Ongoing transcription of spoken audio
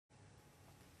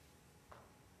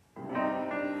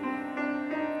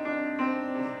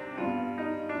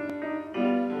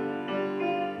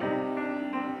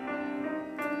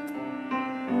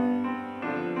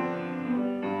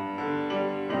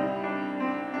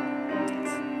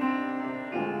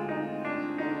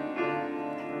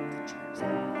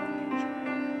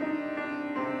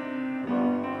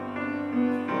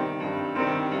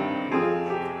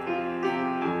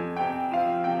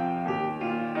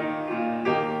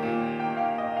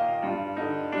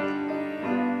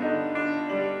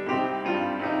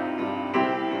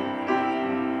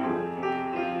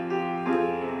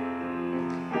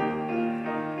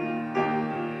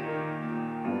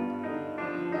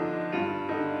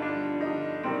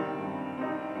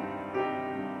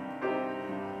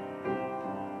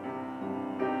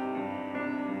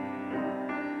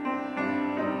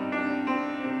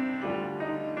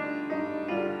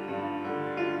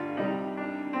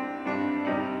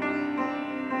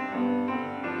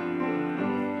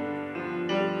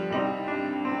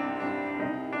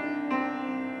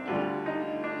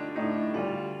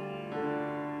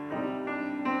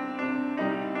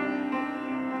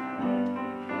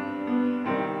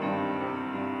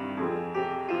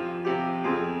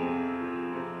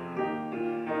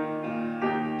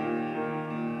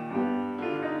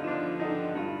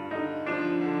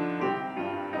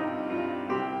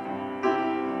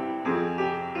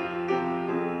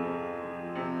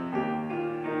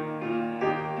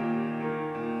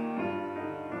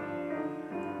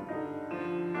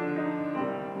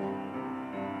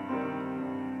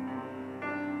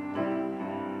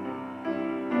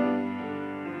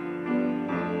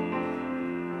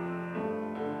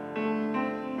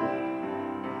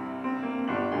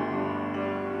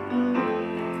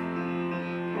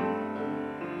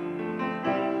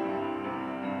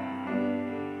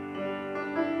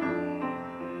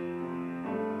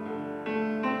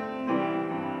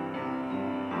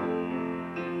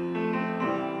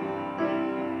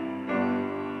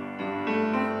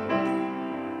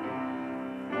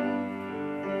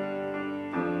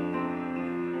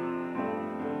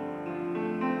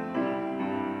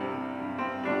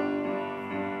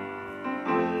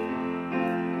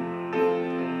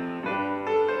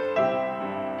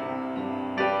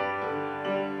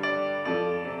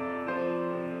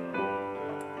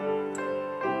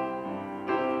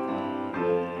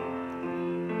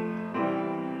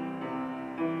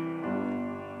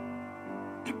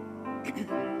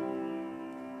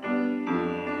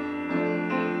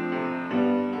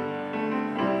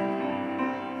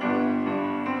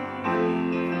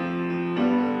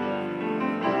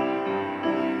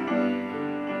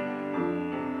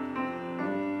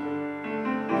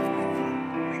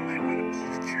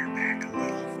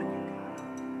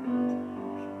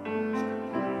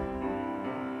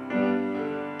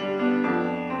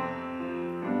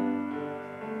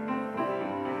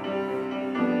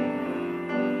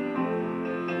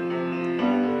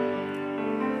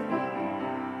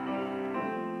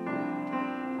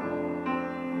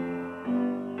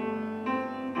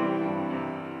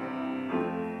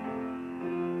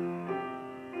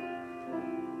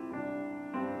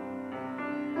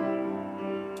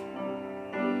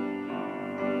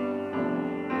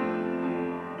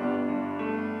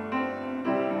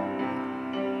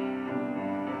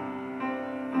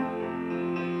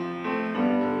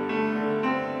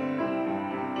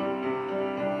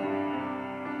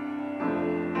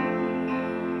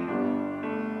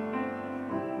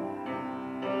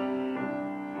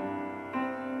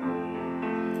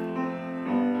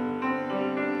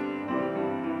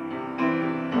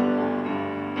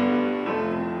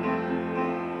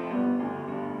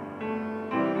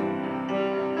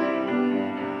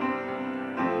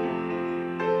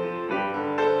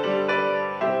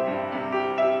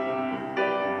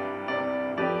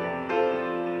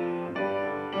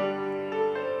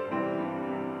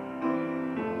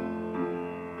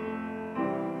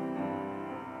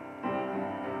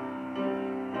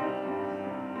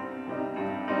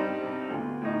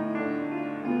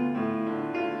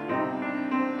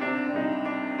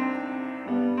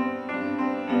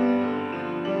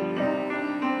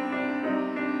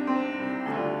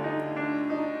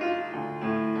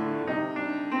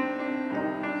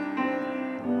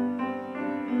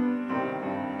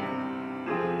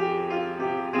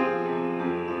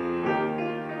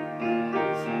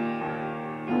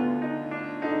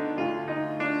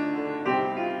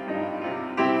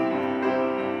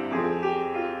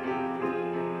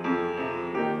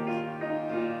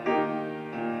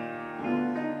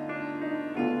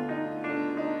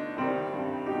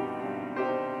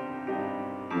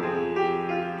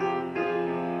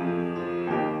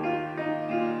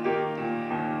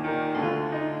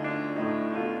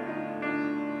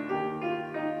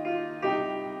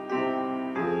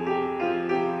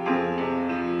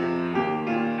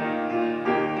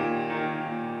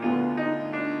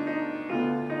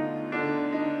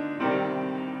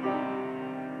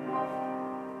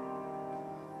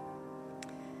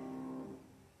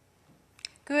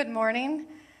Good morning.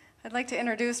 I'd like to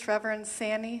introduce Reverend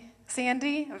Sandy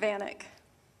Vanek.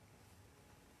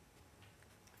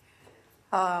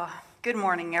 Good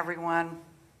morning, everyone.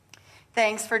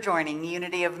 Thanks for joining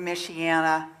Unity of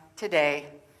Michiana today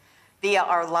via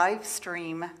our live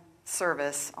stream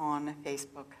service on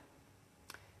Facebook.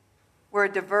 We're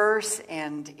a diverse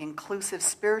and inclusive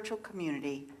spiritual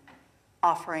community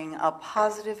offering a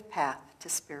positive path to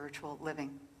spiritual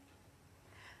living.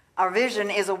 Our vision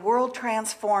is a world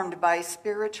transformed by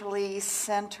spiritually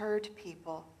centered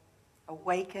people,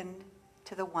 awakened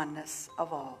to the oneness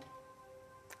of all.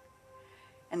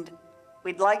 And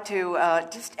we'd like to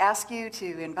just ask you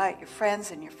to invite your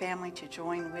friends and your family to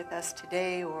join with us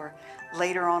today or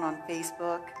later on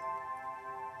Facebook.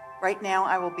 Right now,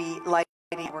 I will be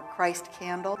lighting our Christ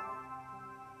candle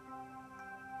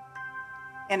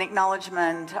in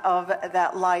acknowledgement of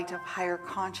that light of higher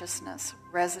consciousness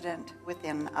resident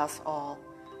within us all.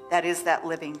 That is that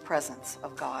living presence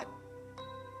of God.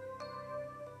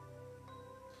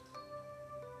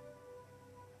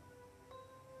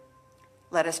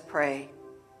 Let us pray.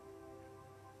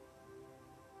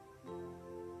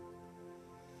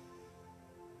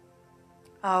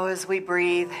 Oh, as we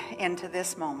breathe into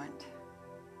this moment,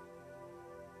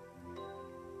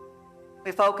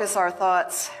 we focus our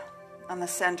thoughts on the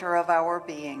center of our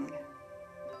being.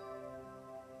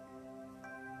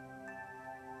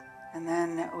 And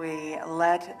then we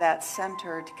let that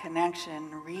centered connection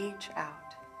reach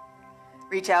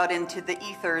out into the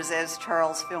ethers, as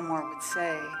Charles Fillmore would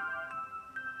say.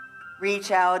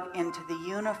 Reach out into the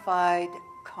unified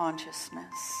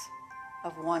consciousness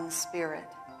of one spirit,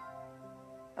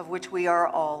 of which we are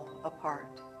all a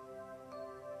part.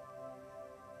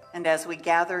 And as we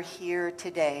gather here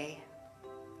today,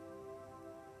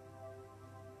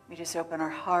 we just open our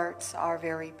hearts, our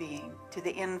very being, to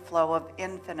the inflow of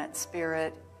infinite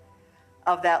spirit,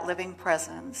 of that living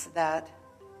presence that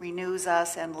renews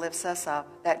us and lifts us up,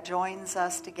 that joins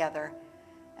us together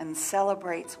and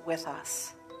celebrates with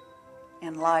us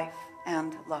in life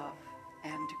and love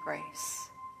and grace.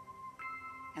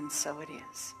 And so it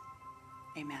is.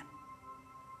 Amen.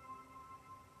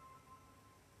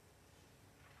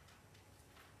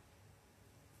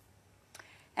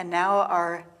 And now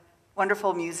our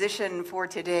wonderful musician for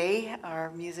today,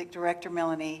 our music director,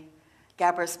 Melanie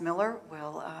Gabris Miller,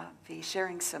 will be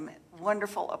sharing some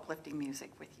wonderful, uplifting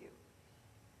music with you.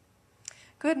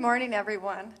 Good morning,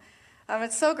 everyone.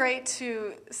 It's so great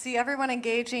to see everyone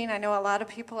engaging. I know a lot of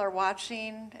people are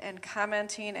watching and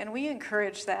commenting, and we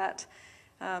encourage that.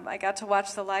 I got to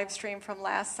watch the live stream from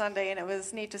last Sunday, and it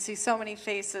was neat to see so many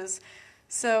faces.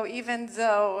 So even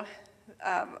though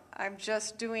I'm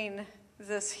just doing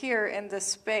this here in this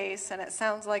space, and it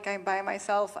sounds like I'm by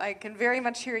myself, I can very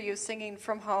much hear you singing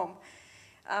from home.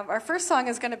 Our first song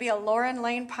is going to be a Lauren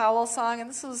Lane Powell song,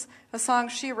 and this is a song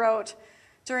she wrote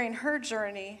during her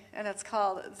journey, and it's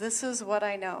called This Is What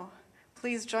I Know.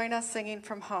 Please join us singing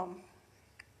from home.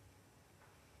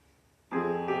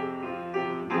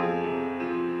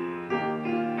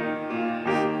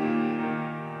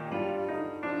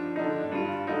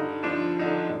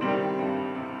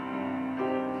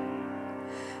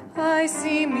 I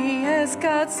see me as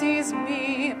God sees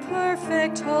me,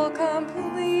 perfect, whole,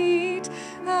 complete,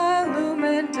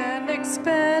 illumined and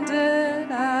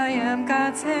expanded. I am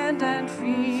God's hand and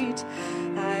feet.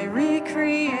 I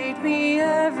recreate me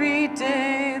every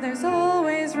day. There's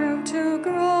always room to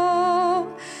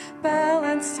grow.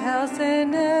 Balanced health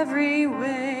in every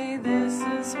way. This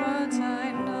is what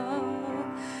I know.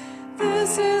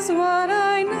 This is what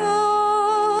I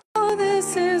know.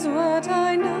 This is what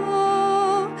I know.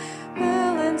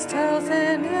 Health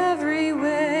in every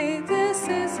way. This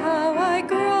is how I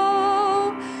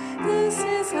grow. This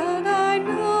is how I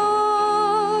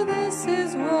know. This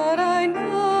is what I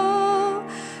know.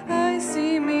 I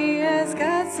see me as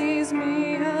God sees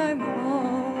me. I'm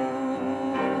whole.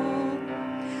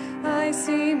 I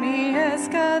see me as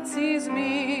God sees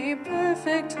me.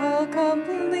 Perfect, whole,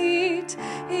 complete,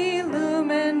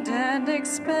 illumined and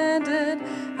expanded.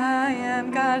 I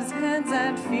am God's hands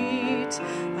and feet.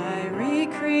 I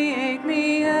recreate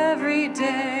me every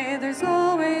day. There's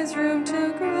always room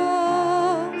to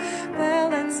grow.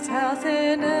 Balanced health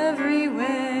in every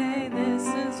way. This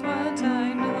is what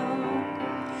I know.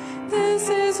 This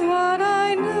is what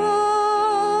I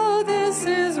know. This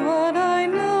is what I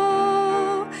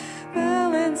know.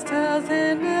 Balanced health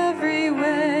in every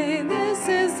way. This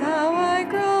is how I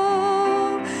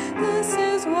grow. This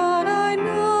is what I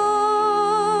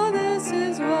know. This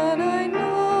is what I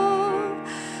know.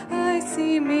 I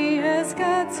see me as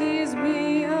God sees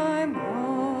me. I'm whole.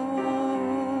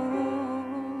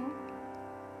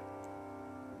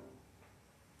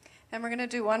 to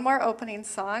do one more opening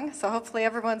song, so hopefully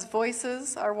everyone's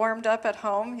voices are warmed up at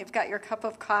home. You've got your cup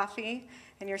of coffee,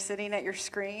 and you're sitting at your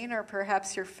screen or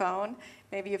perhaps your phone.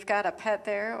 Maybe you've got a pet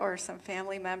there or some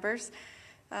family members.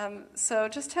 So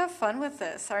just have fun with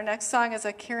this. Our next song is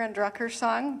a Kieran Drucker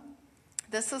song.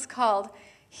 This is called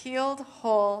Healed,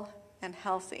 Whole, and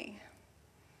Healthy.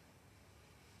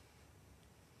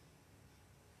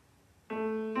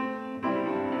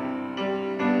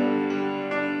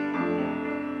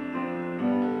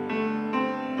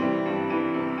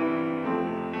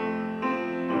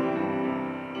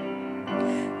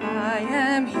 I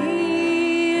am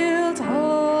healed,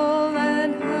 whole,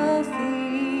 and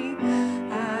healthy.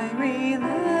 I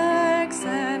relax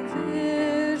and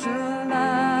visualize.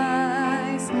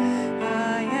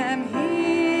 I am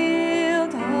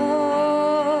healed,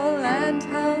 whole, and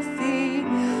healthy.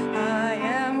 I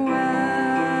am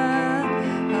well.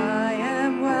 I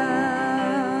am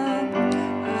well.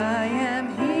 I am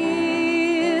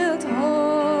healed,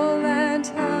 whole, and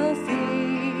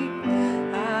healthy.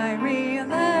 I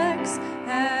relax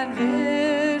and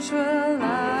visualize.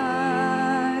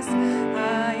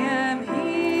 I am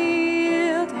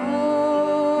healed,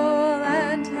 whole,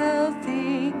 and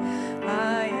healthy.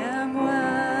 I am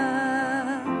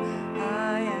well.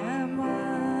 I am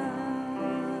well.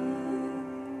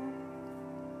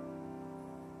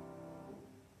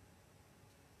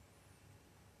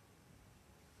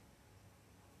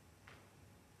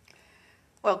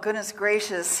 Well, goodness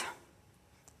gracious,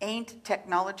 ain't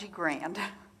technology grand?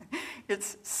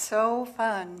 It's so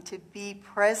fun to be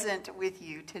present with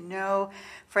you, to know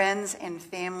friends and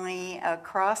family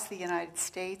across the United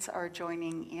States are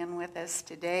joining in with us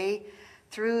today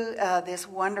through this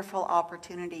wonderful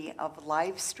opportunity of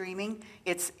live streaming.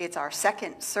 It's our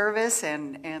second service,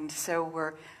 and so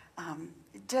we're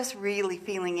just really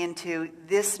feeling into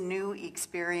this new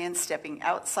experience, stepping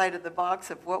outside of the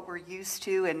box of what we're used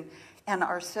to, and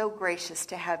are so gracious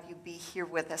to have you be here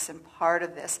with us and part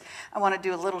of this. I want to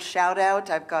do a little shout out.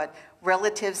 I've got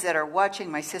relatives that are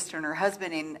watching, my sister and her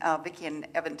husband, Vicki and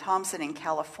Evan Thompson in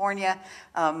California,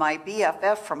 my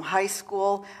BFF from high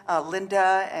school,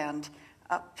 Linda, and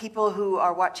people who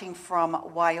are watching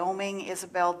from Wyoming,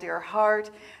 Isabel Dearhart,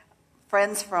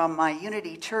 friends from my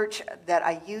Unity Church that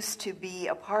I used to be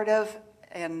a part of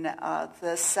in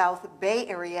the South Bay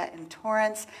area in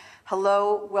Torrance.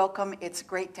 Hello, welcome, it's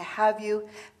great to have you.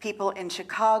 People in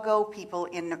Chicago, people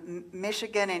in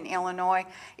Michigan and Illinois.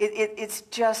 It's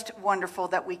just wonderful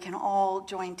that we can all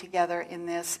join together in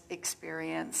this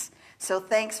experience. So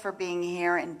thanks for being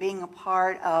here and being a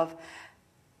part of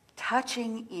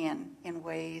touching in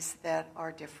ways that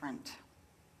are different.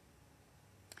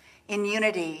 In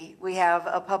Unity, we have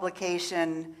a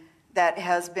publication that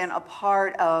has been a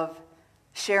part of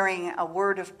sharing a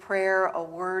word of prayer, a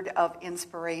word of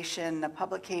inspiration. The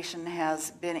publication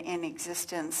has been in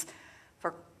existence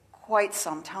for quite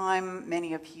some time.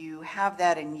 Many of you have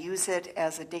that and use it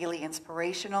as a daily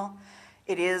inspirational.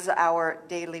 It is our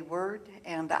daily word,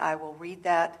 and I will read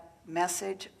that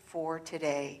message for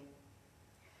today.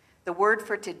 The word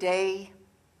for today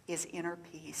is inner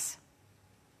peace.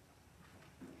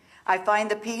 I find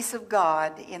the peace of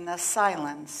God in the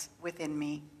silence within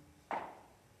me.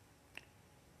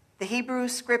 The Hebrew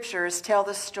scriptures tell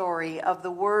the story of the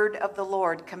word of the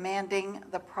Lord commanding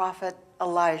the prophet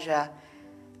Elijah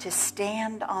to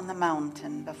stand on the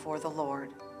mountain before the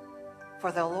Lord,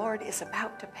 for the Lord is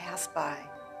about to pass by.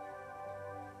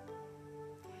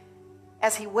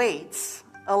 As he waits,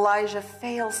 Elijah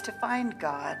fails to find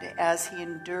God as he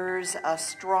endures a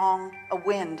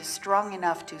wind strong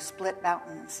enough to split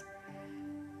mountains,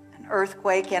 an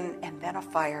earthquake, and then a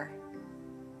fire.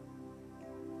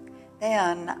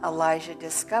 Then Elijah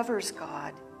discovers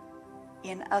God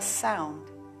in a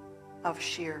sound of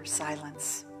sheer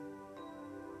silence.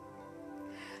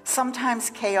 Sometimes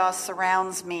chaos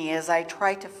surrounds me as I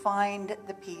try to find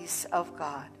the peace of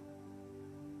God.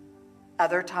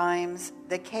 Other times,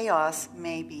 the chaos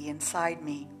may be inside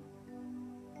me.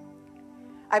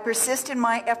 I persist in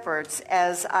my efforts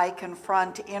as I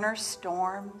confront inner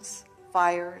storms,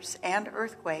 fires, and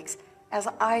earthquakes as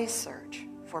I search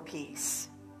for peace.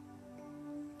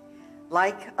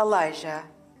 Like Elijah,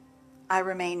 I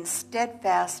remain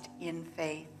steadfast in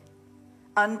faith,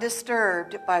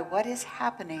 undisturbed by what is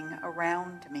happening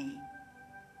around me.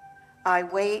 I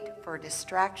wait for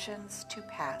distractions to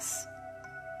pass.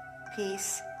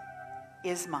 Peace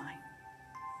is mine.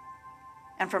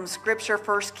 And from Scripture,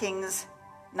 1 Kings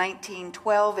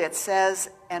 19:12, it says,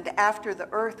 "And after the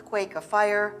earthquake a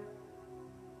fire,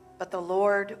 but the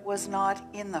Lord was not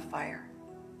in the fire.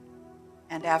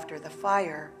 And after the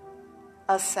fire,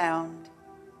 a sound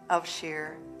of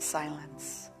sheer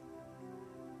silence.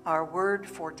 Our word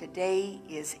for today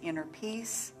is inner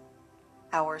peace.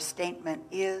 Our statement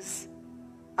is,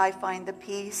 I find the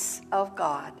peace of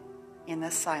God in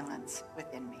the silence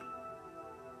within me.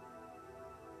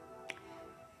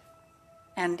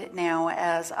 And now,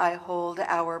 as I hold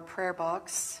our prayer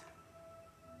box,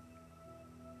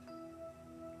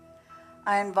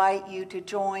 I invite you to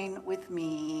join with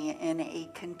me in a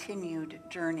continued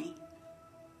journey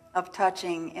of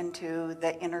touching into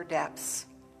the inner depths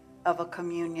of a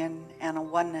communion and a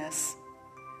oneness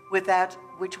with that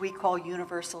which we call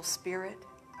universal spirit,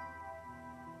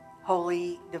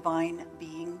 holy divine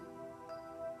being,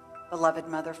 beloved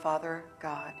Mother, Father,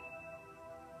 God.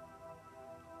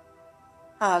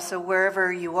 So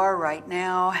wherever you are right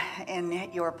now, in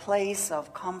your place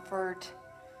of comfort,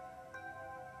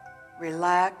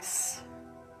 relax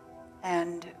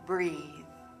and breathe.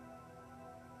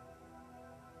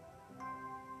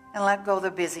 And let go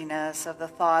the busyness of the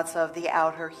thoughts of the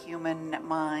outer human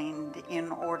mind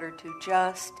in order to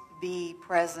just be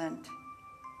present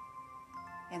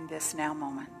in this now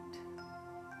moment.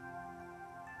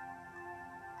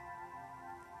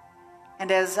 And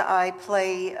as I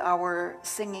play our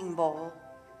singing bowl,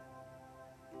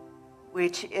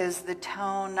 which is the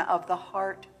tone of the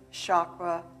heart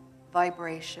chakra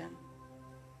vibration,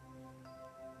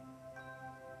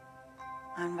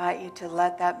 I invite you to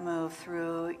let that move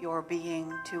through your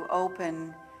being, to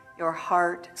open your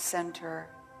heart center,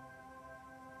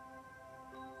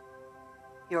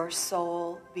 your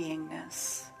soul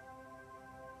beingness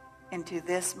into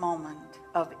this moment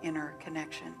of inner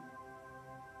connection.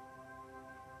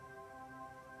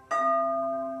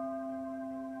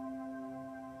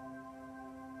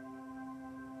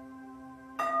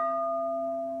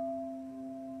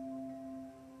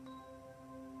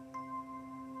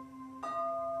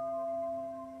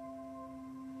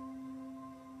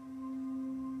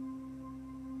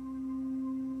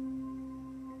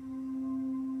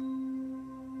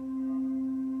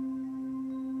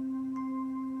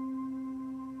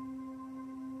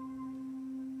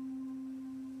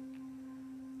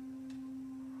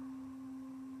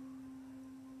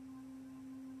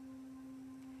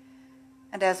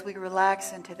 And as we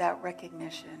relax into that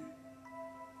recognition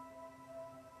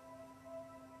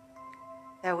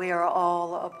that we are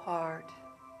all a part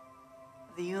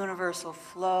of the universal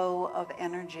flow of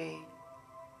energy,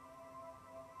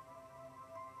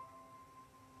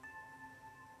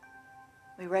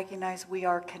 we recognize we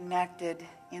are connected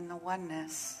in the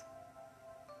oneness.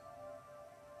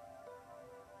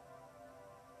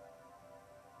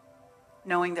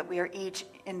 Knowing that we are each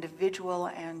individual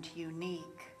and unique,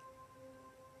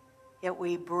 yet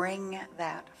we bring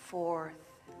that forth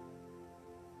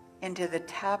into the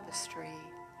tapestry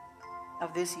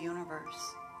of this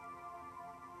universe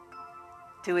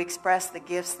to express the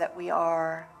gifts that we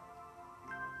are,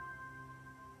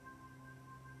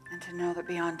 and to know that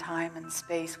beyond time and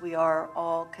space we are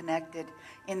all connected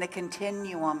in the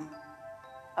continuum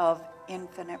of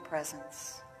infinite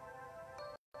presence.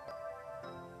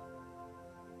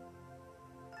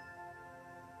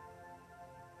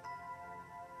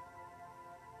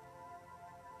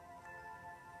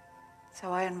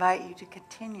 So I invite you to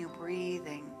continue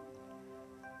breathing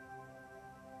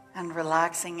and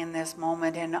relaxing in this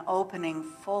moment and opening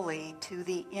fully to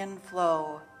the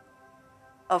inflow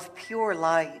of pure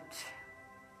light,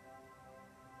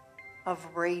 of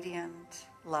radiant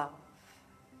love,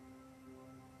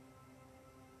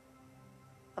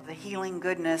 of the healing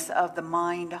goodness of the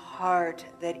mind heart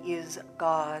that is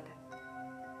God,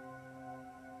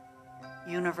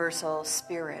 universal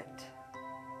spirit,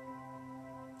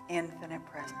 infinite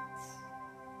presence.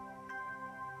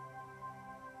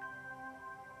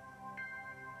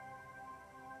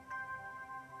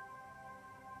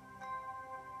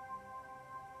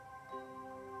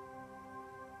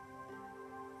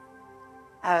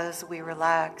 As we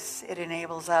relax, it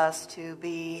enables us to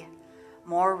be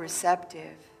more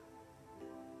receptive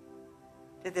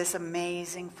to this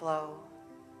amazing flow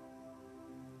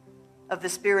of the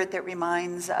spirit that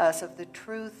reminds us of the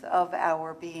truth of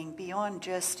our being beyond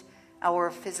just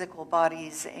our physical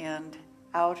bodies and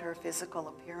outer physical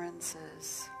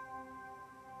appearances.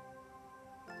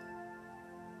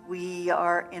 We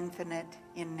are infinite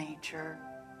in nature,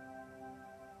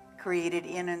 created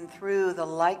in and through the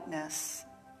likeness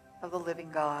of the living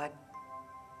God.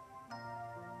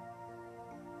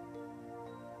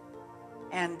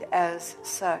 And as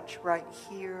such, right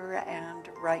here and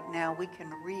right now, we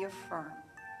can reaffirm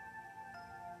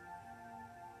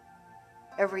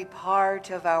every part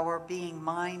of our being,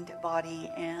 mind, body,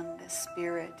 and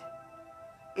spirit,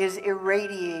 is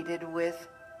irradiated with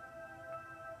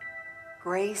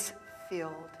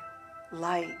grace-filled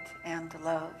light and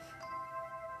love.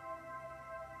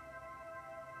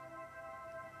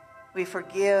 We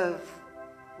forgive,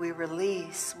 we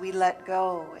release, we let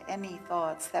go any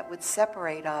thoughts that would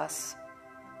separate us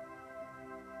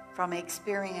from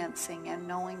experiencing and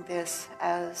knowing this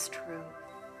as truth.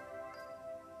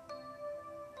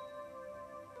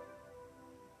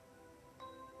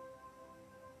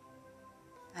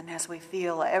 And as we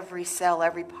feel every cell,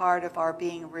 every part of our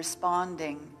being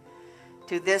responding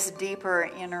to this deeper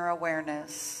inner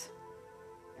awareness,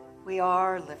 we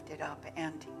are lifted up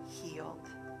and healed.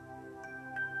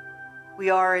 We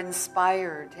are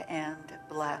inspired and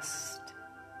blessed.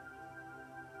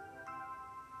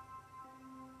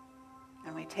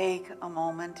 And we take a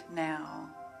moment now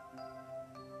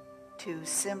to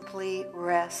simply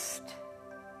rest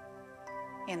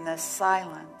in the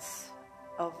silence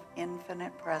of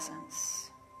infinite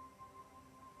presence,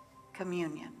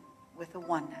 communion with the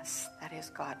oneness that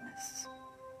is Godness.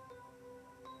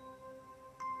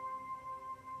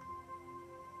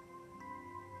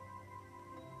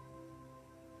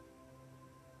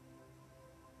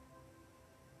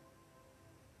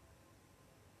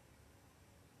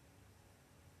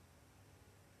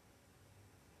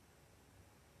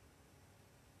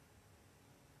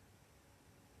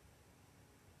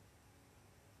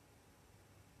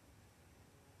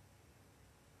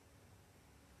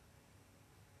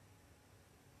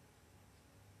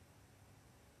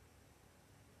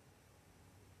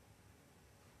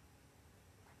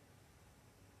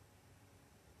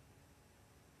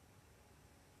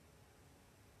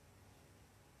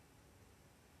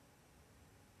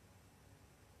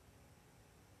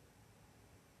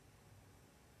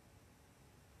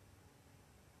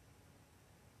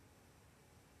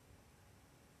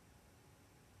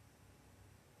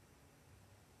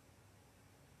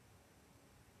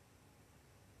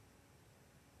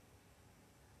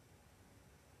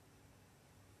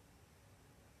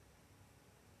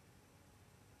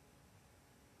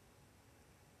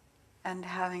 And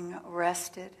having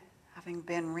rested, having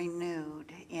been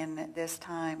renewed in this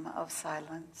time of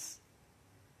silence,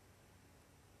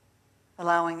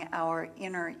 allowing our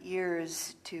inner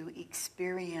ears to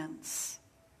experience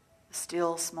the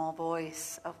still small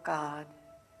voice of God,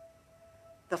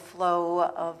 the flow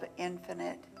of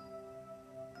infinite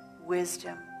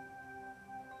wisdom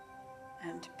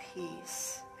and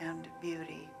peace and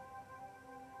beauty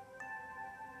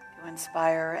to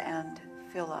inspire and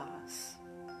fill us.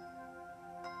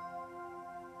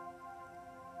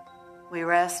 We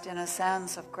rest in a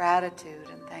sense of gratitude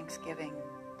and thanksgiving,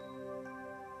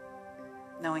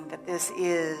 knowing that this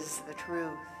is the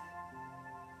truth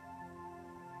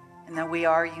and that we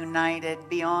are united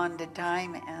beyond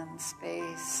time and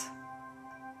space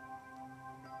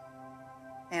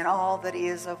in all that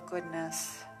is of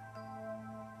goodness,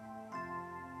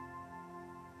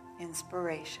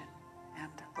 inspiration,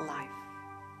 and life.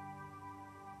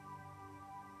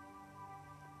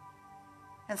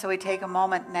 And so we take a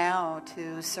moment now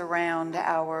to surround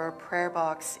our prayer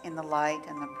box in the light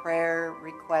and the prayer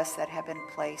requests that have been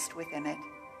placed within it.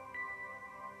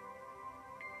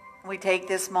 We take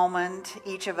this moment,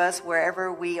 each of us,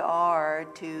 wherever we are,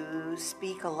 to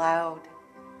speak aloud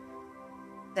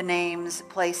the names,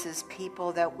 places,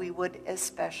 people that we would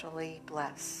especially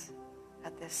bless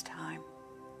at this time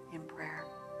in prayer.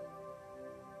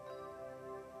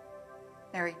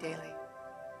 Mary Daly,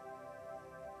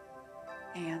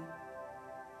 Anne,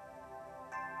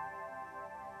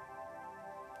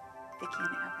 Vicki and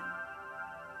Evan,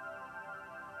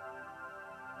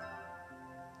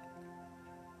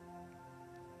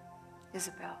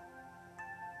 Isabel,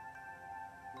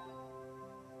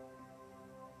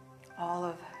 all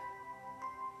of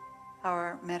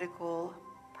our medical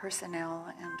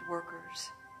personnel and workers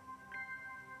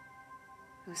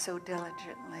who so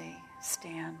diligently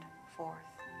stand forth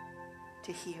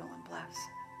to heal and bless.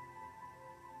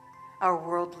 Our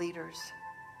world leaders,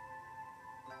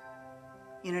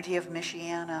 Unity of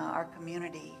Michiana, our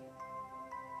community,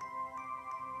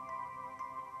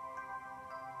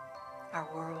 our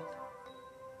world.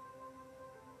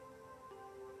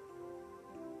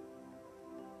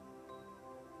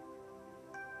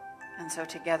 And so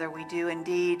together we do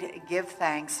indeed give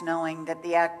thanks, knowing that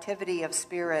the activity of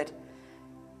Spirit,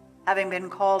 having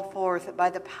been called forth by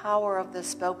the power of the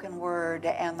spoken word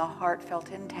and the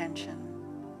heartfelt intention,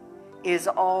 is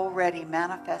already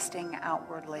manifesting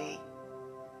outwardly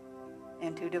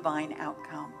into divine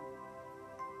outcome.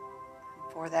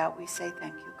 And for that we say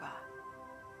thank you, God.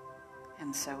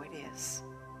 And so it is.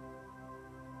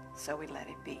 So we let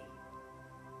it be.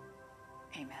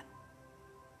 Amen.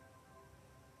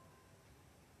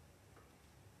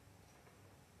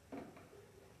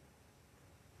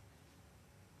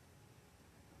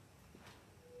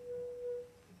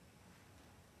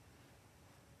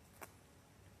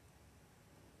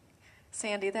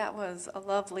 Sandy, that was a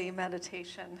lovely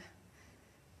meditation.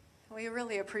 We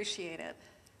really appreciate it.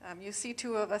 You see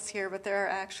two of us here, but there are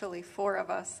actually four of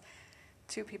us,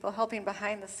 two people helping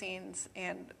behind the scenes,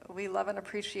 and we love and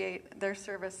appreciate their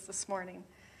service this morning.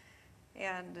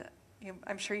 And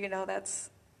I'm sure you know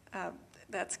that's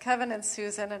Kevin and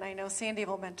Susan, and I know Sandy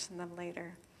will mention them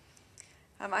later.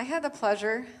 I had the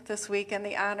pleasure this week and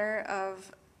the honor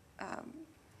of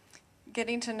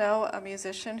getting to know a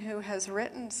musician who has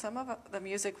written some of the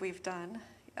music we've done.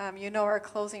 You know our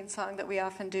closing song that we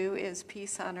often do is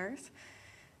Peace on Earth.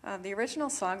 The original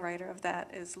songwriter of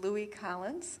that is Louis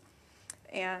Collins.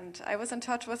 And I was in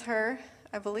touch with her,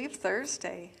 I believe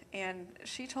Thursday, and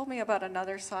she told me about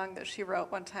another song that she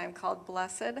wrote one time called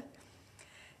Blessed.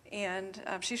 And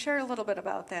she shared a little bit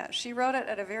about that. She wrote it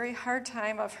at a very hard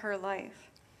time of her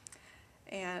life.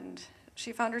 And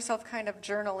she found herself kind of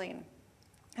journaling.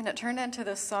 And it turned into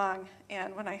this song.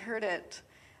 And when I heard it,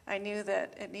 I knew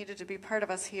that it needed to be part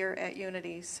of us here at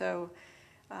Unity. So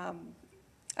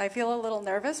I feel a little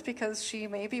nervous because she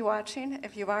may be watching.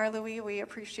 If you are, Louis, we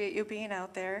appreciate you being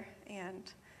out there. And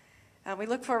we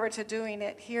look forward to doing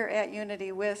it here at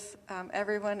Unity with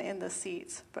everyone in the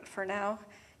seats. But for now,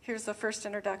 here's the first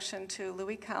introduction to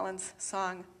Louis Collins'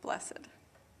 song, Blessed.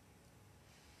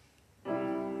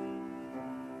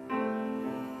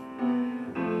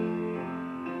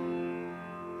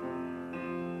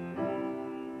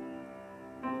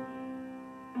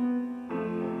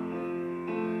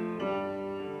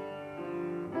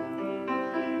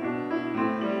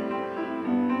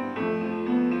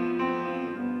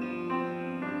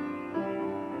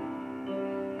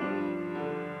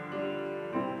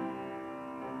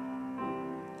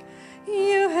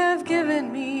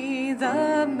 Given me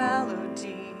the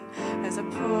melody as it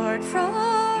poured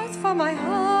forth from my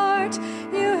heart.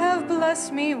 You have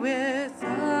blessed me with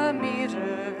the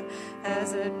meter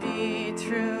as it beat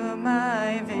through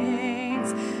my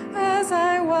veins. As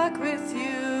I walk with you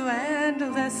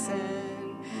and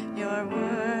listen, your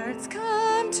words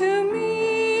come to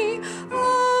me.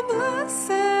 Oh,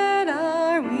 blessed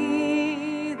are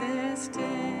we this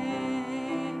day.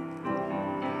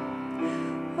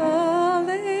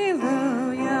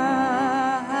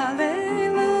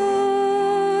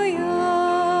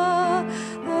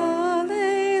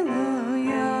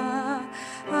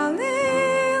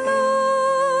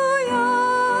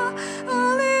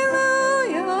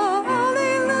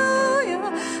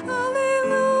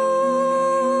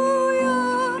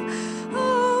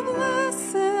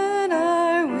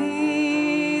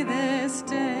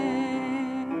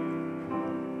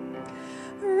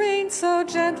 So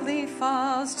gently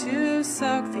falls to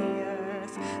soak the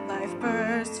earth. Life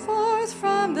bursts forth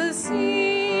from the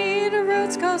seed.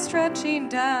 Roots go stretching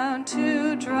down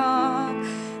to draw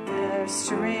their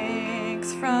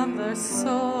strength from the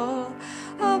soul.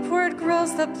 Upward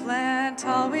grows the plant,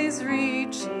 always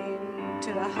reaching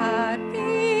to the hot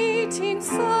beating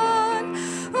sun.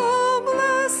 Oh,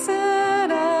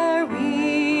 blessed are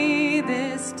we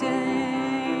this day.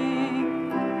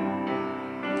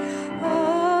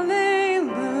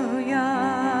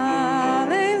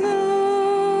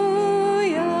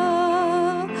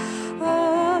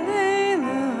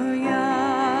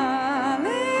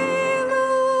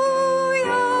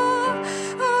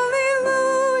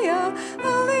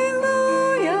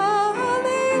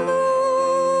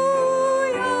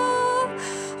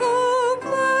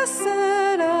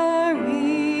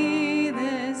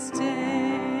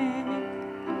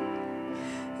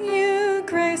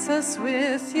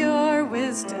 With your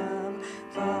wisdom,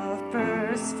 love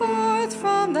bursts forth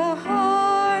from the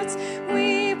hearts.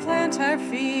 We plant our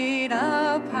feet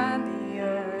upon the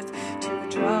earth to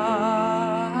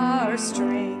draw our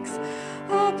strength.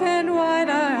 Open wide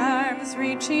our arms,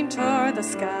 reaching toward the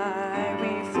sky.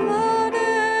 We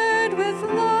flooded with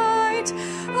light.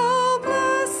 Oh,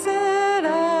 blessed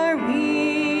are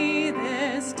we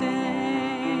this day.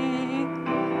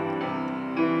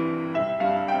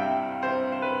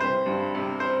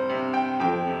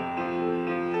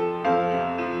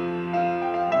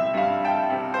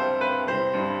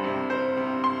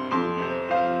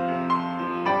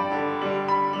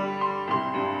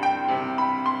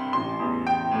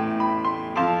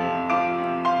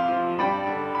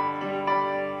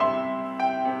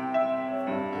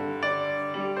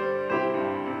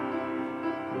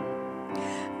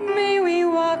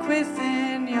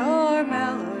 Within your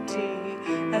melody,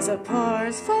 as it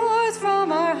pours forth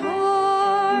from our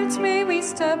hearts, may we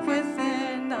step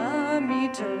within the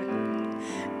meter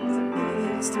as it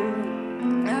beats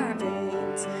through our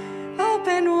veins.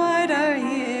 Open wide our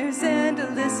ears and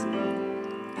listen.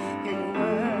 Hear your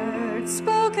words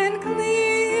spoken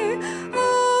clear.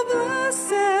 Oh, blessed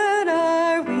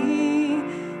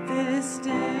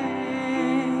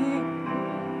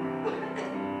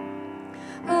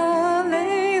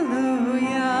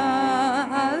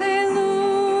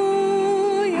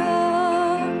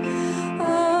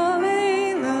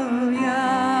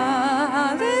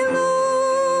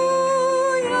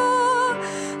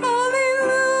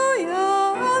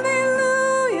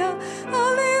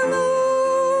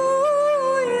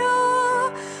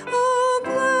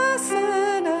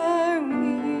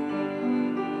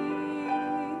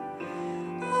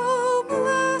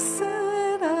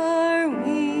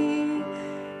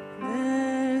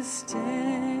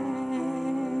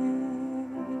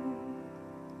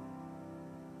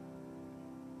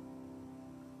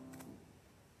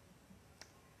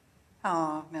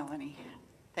Oh, Melanie,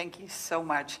 thank you so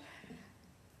much.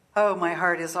 Oh, my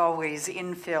heart is always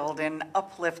infilled and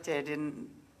uplifted and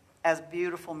as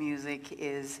beautiful music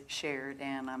is shared,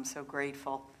 and I'm so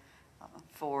grateful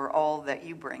for all that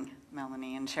you bring,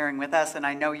 Melanie, and sharing with us. And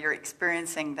I know you're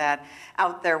experiencing that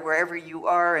out there wherever you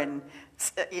are, and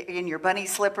in your bunny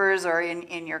slippers or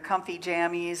in your comfy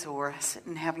jammies or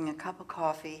sitting having a cup of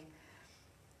coffee.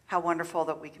 How wonderful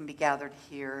that we can be gathered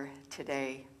here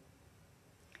today.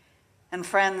 And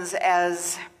friends,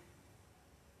 as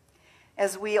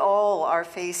we all are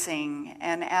facing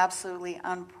an absolutely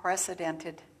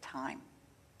unprecedented time,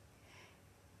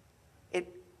 it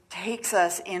takes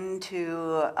us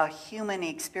into a human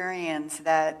experience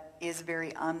that is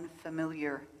very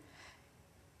unfamiliar.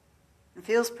 It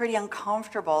feels pretty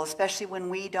uncomfortable, especially when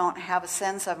we don't have a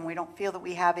sense of and we don't feel that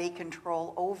we have a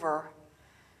control over.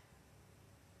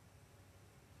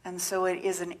 And so it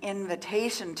is an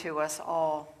invitation to us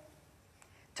all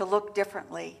to look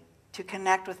differently, to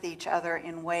connect with each other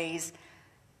in ways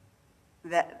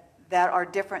that are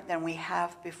different than we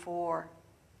have before,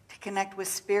 to connect with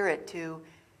Spirit, to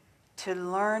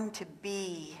learn to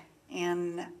be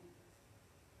in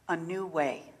a new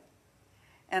way.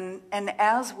 And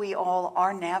as we all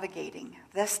are navigating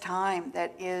this time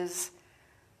that is,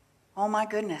 oh my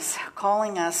goodness,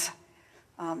 calling us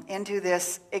into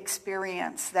this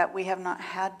experience that we have not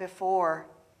had before,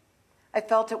 I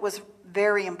felt it was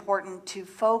very important to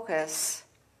focus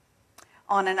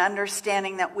on an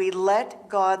understanding that we let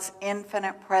God's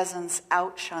infinite presence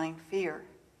outshine fear.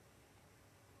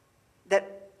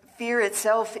 That fear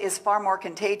itself is far more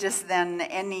contagious than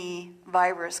any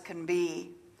virus can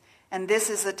be. And this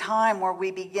is a time where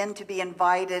we begin to be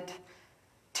invited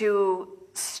to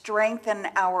strengthen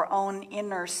our own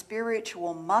inner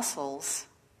spiritual muscles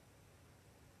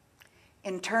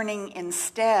in turning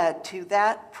instead to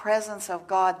that presence of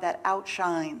God that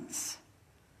outshines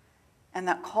and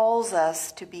that calls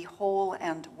us to be whole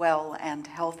and well and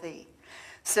healthy.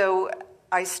 So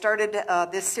I started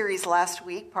this series last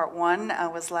week. Part 1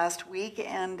 was last week,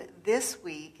 and this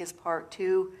week is part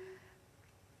 2,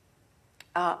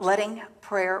 letting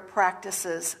prayer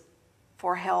practices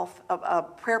for health,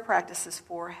 prayer practices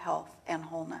for health and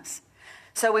wholeness.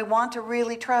 So we want to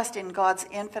really trust in God's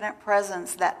infinite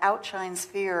presence that outshines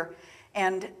fear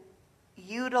and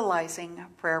utilizing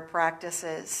prayer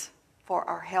practices for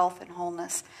our health and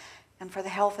wholeness and for the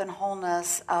health and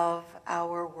wholeness of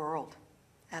our world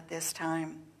at this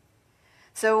time.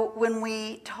 So when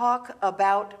we talk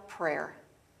about prayer,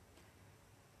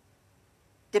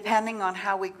 depending on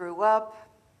how we grew up,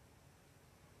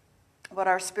 what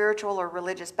our spiritual or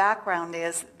religious background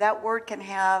is, that word can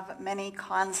have many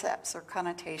concepts or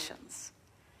connotations.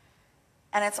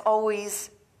 And it's always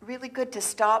really good to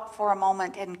stop for a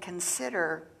moment and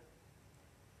consider,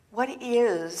 what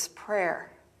is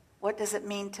prayer? What does it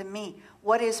mean to me?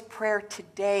 What is prayer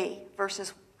today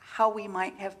versus how we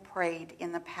might have prayed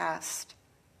in the past?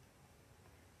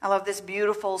 I love this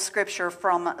beautiful scripture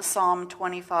from Psalm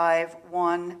 25,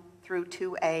 1 through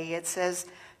 2a. It says,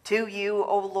 "To you,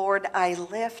 O Lord, I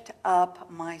lift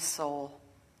up my soul.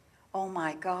 Oh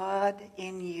my God,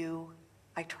 in you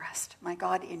I trust. My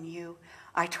God, in you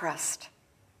I trust."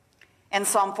 And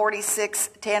Psalm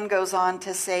 46:10 goes on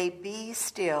to say, "Be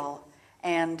still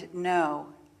and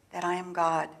know that I am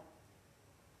God."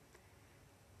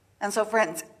 And so,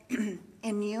 friends,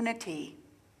 in unity,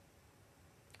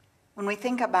 when we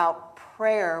think about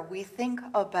prayer, we think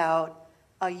about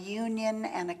a union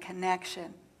and a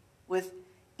connection with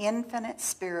infinite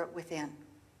spirit within.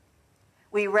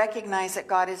 We recognize that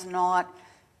God is not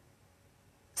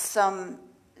some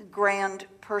grand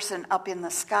person up in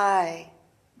the sky,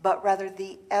 but rather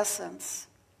the essence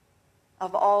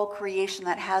of all creation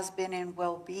that has been and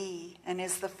will be, and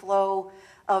is the flow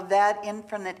of that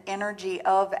infinite energy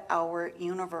of our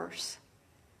universe.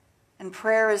 And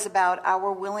prayer is about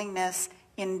our willingness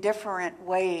in different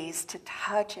ways to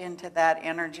touch into that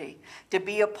energy, to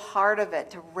be a part of it,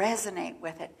 to resonate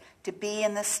with it, to be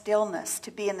in the stillness,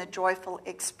 to be in the joyful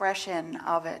expression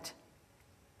of it.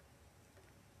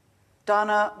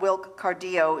 Donna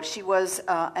Wilk-Cardio, she was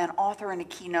an author and a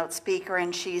keynote speaker,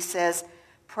 and she says,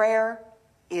 prayer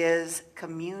is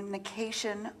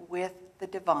communication with the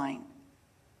divine.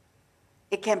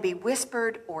 It can be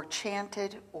whispered or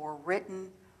chanted or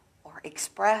written or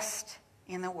expressed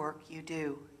in the work you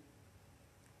do.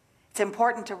 It's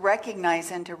important to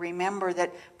recognize and to remember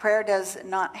that prayer does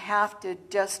not have to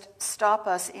just stop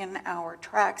us in our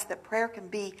tracks, that prayer can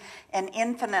be an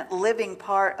infinite living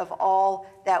part of all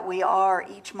that we are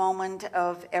each moment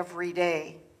of every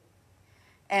day.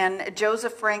 And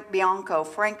Joseph Frank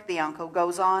Bianco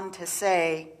goes on to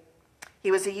say,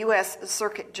 He was a U.S.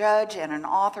 Circuit judge and an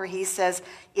author. He says,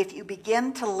 if you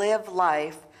begin to live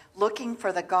life looking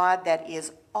for the God that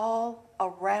is all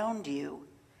around you,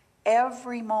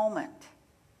 every moment,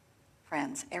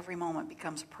 friends, every moment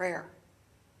becomes prayer.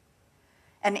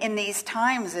 And in these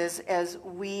times, as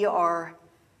we are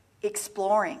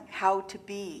exploring how to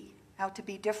be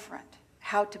different,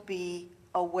 how to be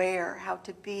aware, how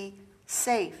to be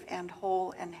safe and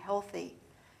whole and healthy,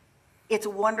 it's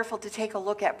wonderful to take a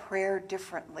look at prayer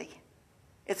differently.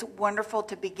 It's wonderful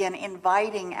to begin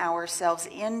inviting ourselves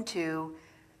into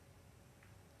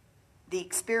the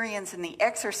experience and the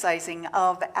exercising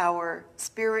of our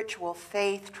spiritual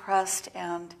faith, trust,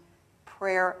 and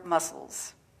prayer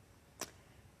muscles.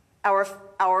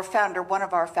 Our founder, one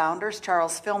of our founders,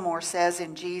 Charles Fillmore, says,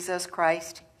 in Jesus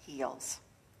Christ heals.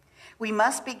 We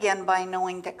must begin by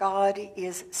knowing that God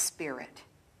is spirit.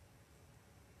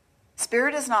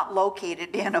 Spirit is not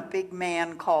located in a big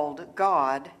man called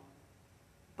God,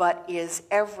 but is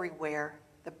everywhere,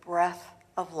 the breath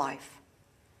of life.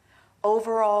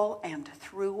 Over all and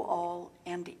through all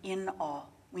and in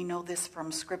all. We know this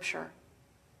from Scripture.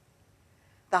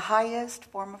 The highest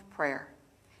form of prayer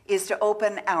is to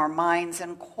open our minds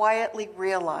and quietly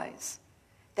realize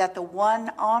that the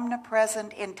one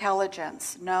omnipresent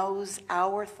intelligence knows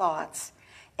our thoughts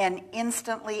and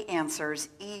instantly answers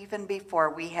even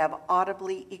before we have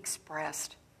audibly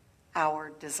expressed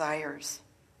our desires.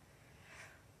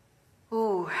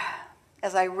 Ooh,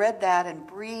 as I read that and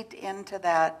breathed into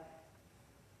that,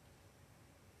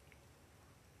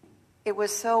 it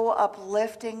was so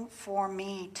uplifting for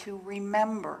me to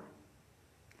remember,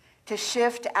 to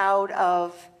shift out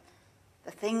of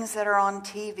the things that are on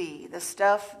TV, the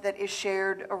stuff that is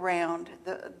shared around,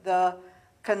 the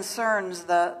concerns,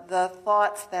 the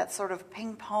thoughts that sort of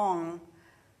ping pong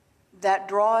that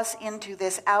draw us into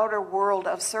this outer world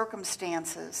of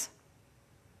circumstances.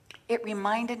 It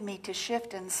reminded me to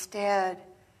shift instead,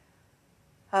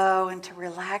 and to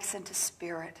relax into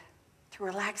spirit,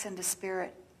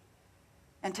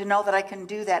 and to know that I can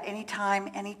do that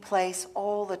anytime, any place,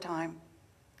 all the time.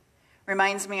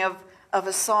 Reminds me of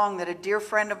a song that a dear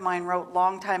friend of mine wrote a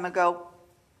long time ago.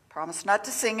 Promised not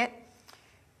to sing it.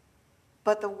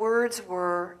 But the words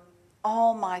were,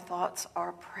 all my thoughts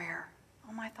are prayer.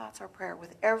 All my thoughts are prayer.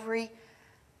 With every,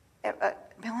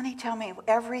 Melanie, tell me,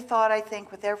 every thought I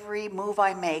think, with every move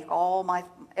I make,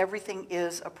 everything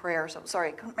is a prayer. So sorry,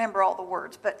 I couldn't remember all the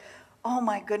words, but oh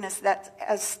my goodness, that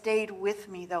has stayed with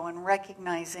me though, in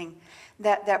recognizing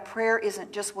that prayer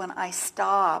isn't just when I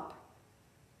stop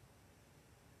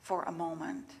for a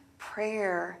moment.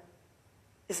 Prayer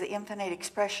is the infinite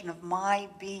expression of my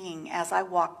being as I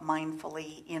walk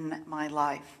mindfully in my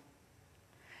life.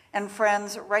 And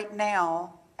friends, right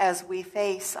now, as we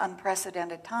face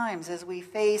unprecedented times, as we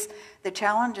face the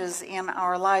challenges in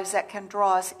our lives that can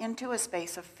draw us into a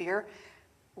space of fear,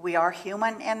 we are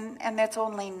human and it's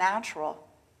only natural.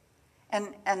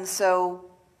 And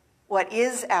so what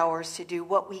is ours to do,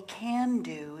 what we can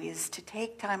do, is to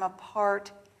take time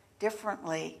apart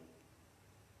differently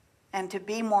and to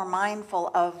be more mindful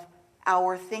of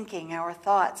our thinking, our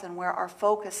thoughts, and where our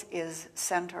focus is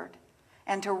centered.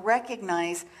 And to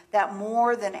recognize that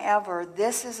more than ever,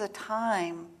 this is a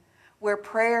time where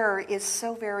prayer is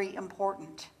so very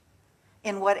important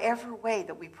in whatever way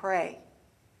that we pray.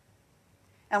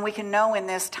 And we can know in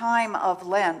this time of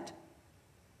Lent,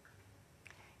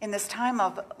 in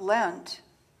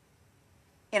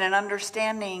an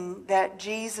understanding that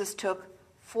Jesus took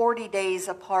 40 days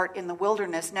apart in the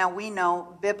wilderness. Now we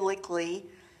know biblically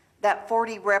that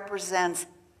 40 represents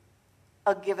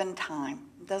a given time.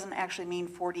 It doesn't actually mean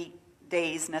 40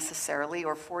 days necessarily,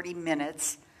 or 40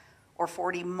 minutes, or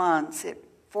 40 months.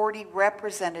 40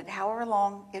 represented however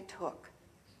long it took.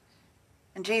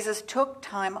 And Jesus took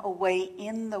time away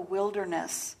in the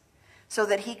wilderness so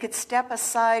that he could step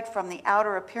aside from the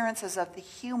outer appearances of the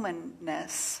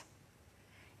humanness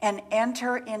and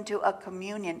enter into a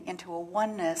communion, into a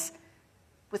oneness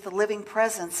with the living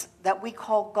presence that we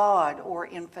call God or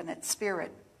infinite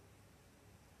spirit.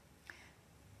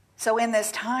 So in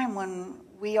this time when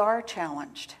we are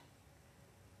challenged,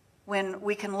 when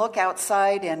we can look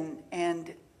outside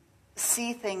and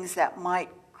see things that might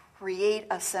create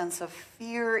a sense of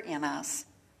fear in us,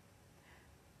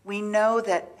 we know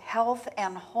that health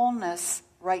and wholeness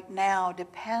right now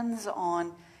depends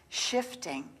on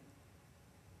shifting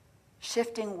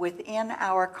within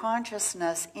our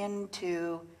consciousness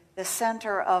into the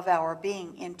center of our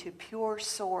being, into pure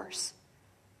source,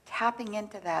 tapping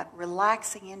into that,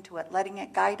 relaxing into it, letting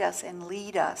it guide us and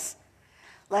lead us,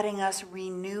 letting us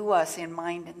renew us in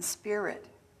mind and spirit.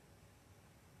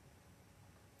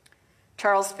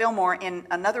 Charles Fillmore, in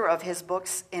another of his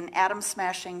books, in Atom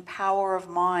Smashing Power of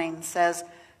Mind, says,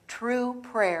 true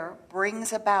prayer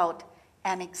brings about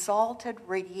an exalted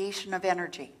radiation of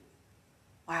energy.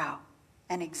 Wow,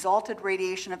 an exalted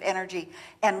radiation of energy.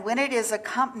 And when it is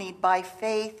accompanied by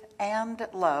faith and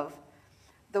love,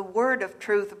 the word of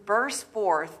truth bursts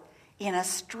forth in a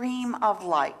stream of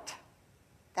light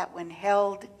that, when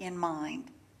held in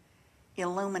mind,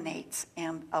 illuminates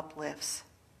and uplifts.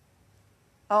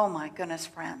 Oh my goodness,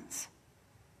 friends.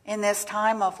 In this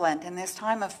time of Lent, in this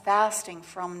time of fasting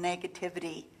from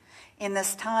negativity, in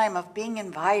this time of being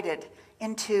invited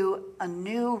into a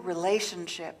new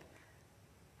relationship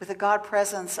with the God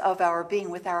presence of our being,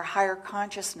 with our higher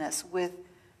consciousness, with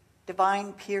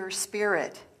divine pure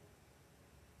spirit,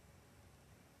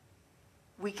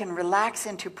 we can relax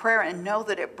into prayer and know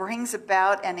that it brings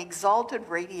about an exalted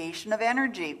radiation of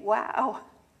energy. Wow.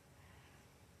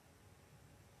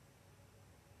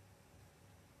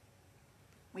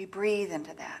 We breathe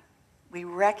into that. We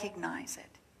recognize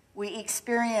it. We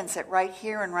experience it right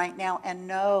here and right now, and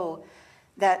know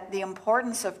that the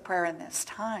importance of prayer in this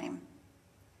time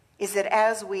is that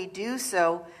as we do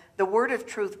so, the word of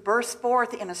truth bursts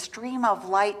forth in a stream of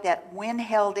light that, when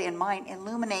held in mind,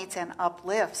 illuminates and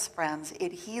uplifts, friends.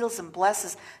 It heals and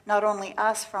blesses not only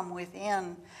us from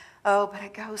within, but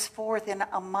it goes forth in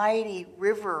a mighty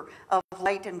river of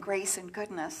light and grace and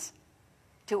goodness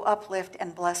to uplift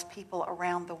and bless people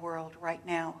around the world right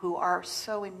now who are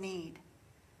so in need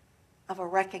of a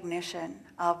recognition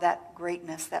of that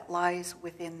greatness that lies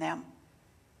within them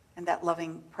and that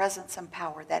loving presence and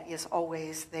power that is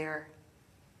always there.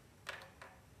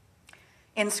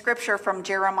 In Scripture from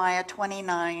Jeremiah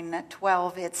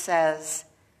 29:12, it says,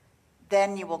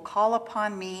 "Then you will call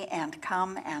upon me and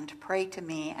come and pray to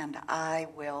me, and I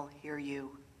will hear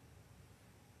you."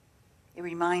 It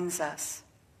reminds us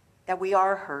that we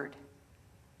are heard,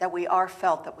 that we are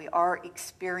felt, that we are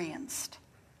experienced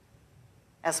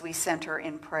as we center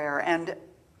in prayer. And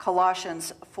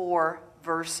Colossians 4,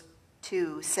 verse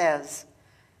 2 says,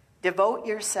 "Devote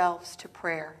yourselves to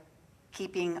prayer,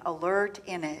 keeping alert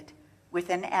in it with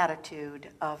an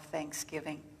attitude of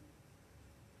thanksgiving."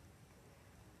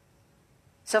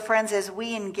 So friends, as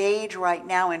we engage right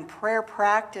now in prayer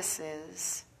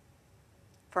practices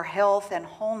for health and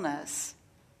wholeness,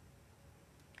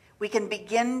 we can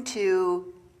begin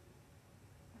to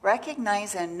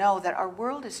recognize and know that our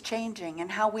world is changing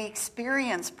and how we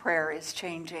experience prayer is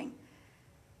changing.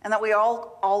 And that we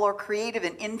all are creative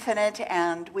and infinite,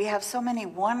 and we have so many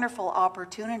wonderful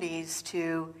opportunities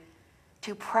to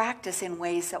practice in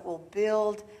ways that will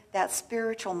build that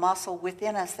spiritual muscle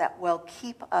within us that will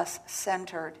keep us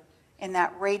centered in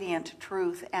that radiant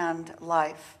truth and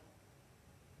life.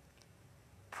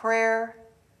 Prayer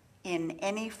in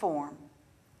any form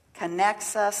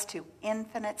connects us to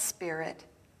infinite spirit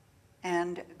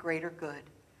and greater good.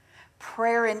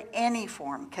 Prayer in any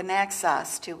form connects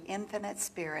us to infinite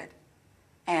spirit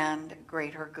and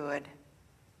greater good.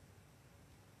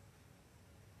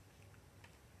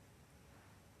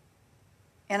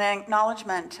 In an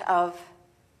acknowledgement of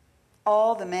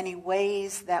all the many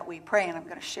ways that we pray, and I'm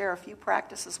going to share a few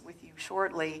practices with you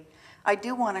shortly, I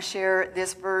do want to share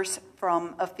this verse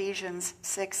from Ephesians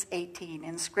 6:18.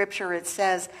 In Scripture it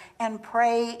says, "And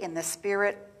pray in the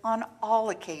Spirit on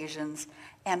all occasions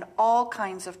and all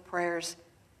kinds of prayers,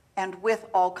 and with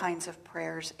all kinds of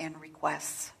prayers and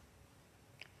requests.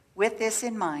 With this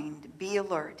in mind, be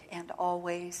alert and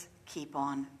always keep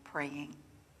on praying."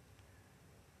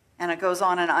 And it goes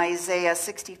on in Isaiah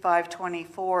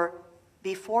 65:24,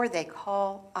 "Before they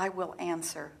call, I will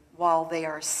answer. While they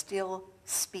are still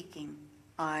speaking,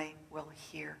 I will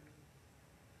hear."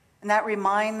 And that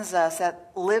reminds us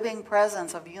that living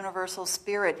presence of universal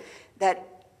spirit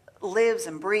that lives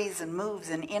and breathes and moves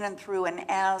and in and through and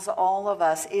as all of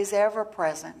us is ever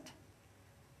present.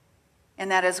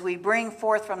 And that as we bring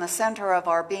forth from the center of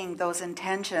our being those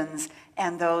intentions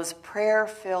and those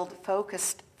prayer-filled,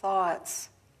 focused thoughts,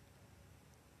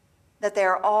 that they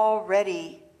are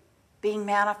already being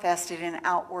manifested in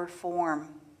outward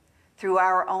form through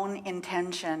our own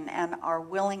intention and our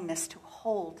willingness to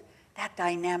hold that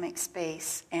dynamic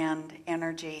space and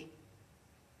energy.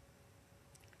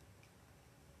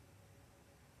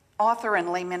 Author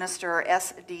and lay minister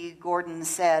S.D. Gordon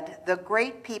said, "The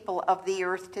great people of the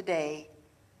earth today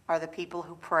are the people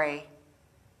who pray.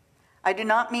 I do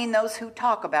not mean those who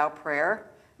talk about prayer,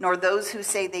 nor those who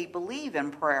say they believe in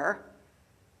prayer,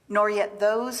 nor yet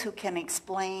those who can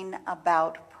explain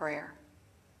about prayer.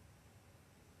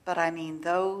 But I mean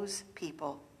those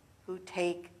people who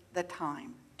take the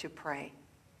time to pray."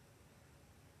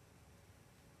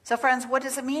 So friends, what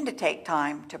does it mean to take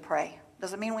time to pray?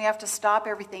 Does it mean we have to stop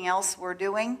everything else we're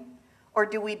doing? Or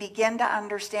do we begin to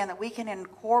understand that we can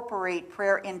incorporate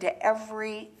prayer into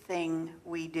everything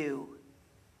we do?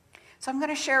 So I'm going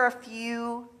to share a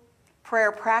few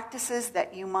prayer practices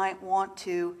that you might want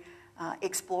to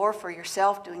explore for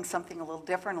yourself, doing something a little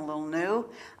different, a little new.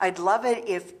 I'd love it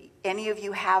if any of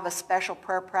you have a special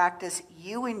prayer practice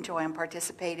you enjoy and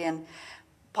participate in.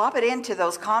 Pop it into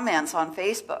those comments on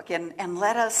Facebook and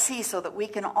let us see, so that we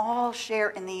can all share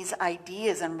in these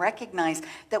ideas and recognize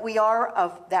that we are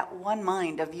of that one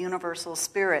mind of universal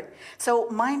spirit. So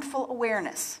mindful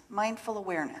awareness.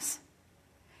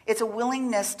 It's a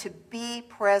willingness to be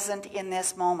present in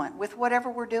this moment with whatever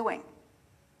we're doing.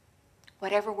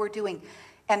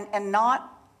 And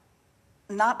not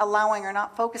allowing or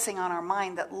not focusing on our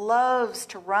mind that loves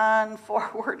to run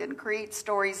forward and create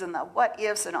stories and the what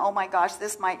ifs and oh my gosh,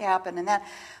 this might happen and that.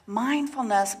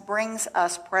 Mindfulness brings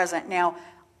us present. Now,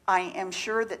 I am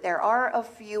sure that there are a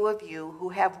few of you who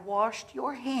have washed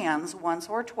your hands once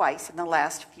or twice in the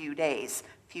last few days,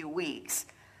 few weeks.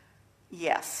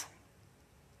 Yes.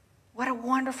 What a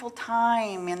wonderful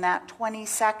time in that 20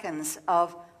 seconds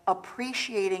of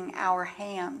appreciating our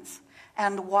hands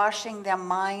and washing them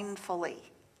mindfully.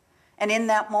 And in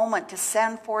that moment to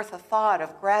send forth a thought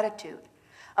of gratitude,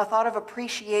 a thought of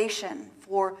appreciation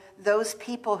for those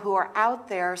people who are out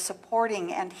there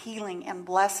supporting and healing and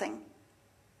blessing.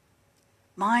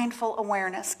 Mindful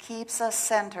awareness keeps us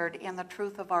centered in the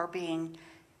truth of our being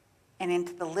and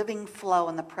into the living flow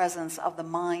and the presence of the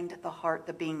mind, the heart,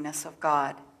 the beingness of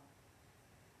God.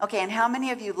 Okay, and how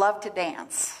many of you love to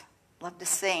dance, love to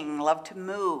sing, love to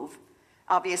move?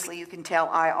 Obviously, you can tell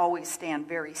I always stand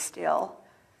very still.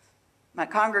 My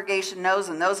congregation knows,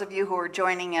 and those of you who are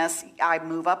joining us, I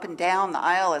move up and down the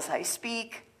aisle as I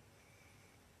speak.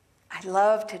 I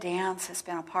love to dance. It's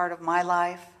been a part of my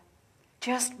life.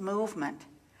 Just movement.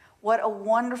 What a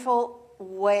wonderful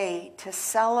way to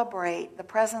celebrate the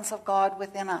presence of God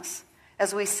within us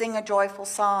as we sing a joyful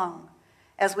song,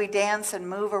 as we dance and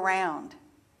move around,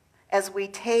 as we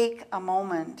take a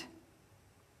moment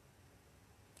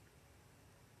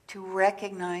to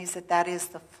recognize that that is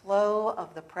the flow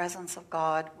of the presence of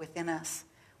God within us.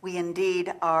 We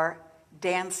indeed are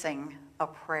dancing a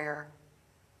prayer.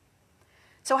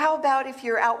 So how about if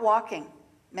you're out walking?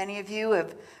 Many of you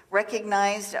have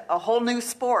recognized a whole new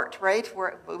sport, right?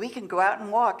 Where we can go out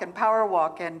and walk and power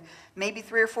walk, and maybe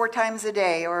 3 or 4 times a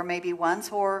day, or maybe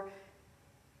once, or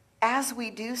as we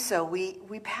do so,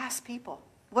 we pass people.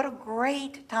 What a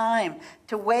great time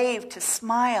to wave, to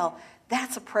smile.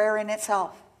 That's a prayer in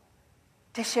itself.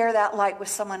 To share that light with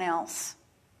someone else.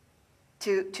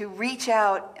 To reach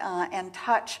out and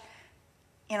touch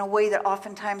in a way that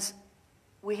oftentimes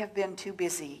we have been too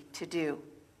busy to do.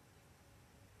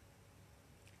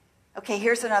 Okay,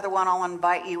 here's another one I'll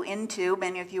invite you into.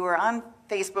 Many of you are on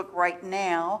Facebook right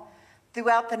now.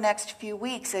 Throughout the next few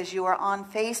weeks, as you are on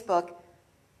Facebook,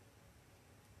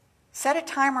 set a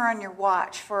timer on your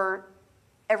watch for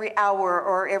every hour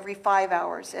or every 5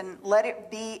 hours, and let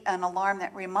it be an alarm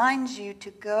that reminds you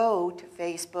to go to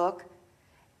Facebook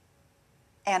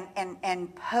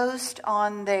and post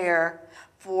on there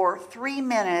for 3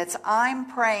 minutes, I'm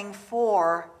praying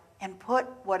for, and put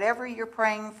whatever you're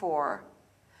praying for,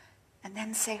 and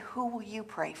then say, who will you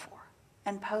pray for?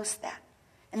 And post that.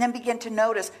 And then begin to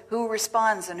notice who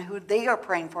responds and who they are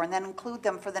praying for, and then include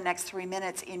them for the next 3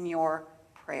 minutes in your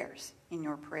prayers,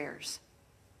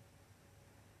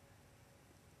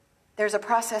 There's a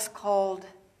process called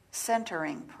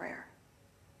centering prayer.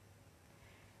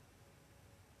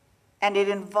 And it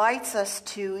invites us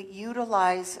to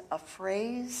utilize a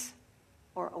phrase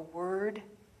or a word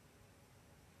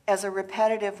as a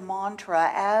repetitive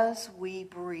mantra as we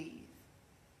breathe,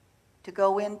 to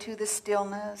go into the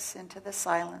stillness, into the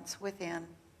silence within.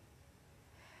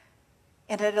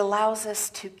 And it allows us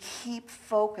to keep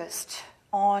focused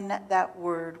on that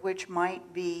word, which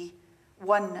might be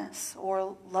oneness,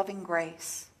 or loving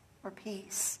grace, or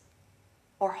peace,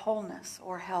 or wholeness,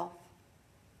 or health.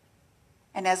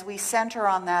 And as we center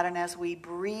on that and as we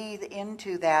breathe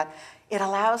into that, it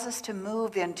allows us to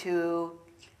move into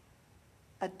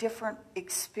a different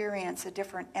experience, a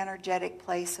different energetic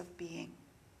place of being.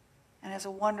 And it's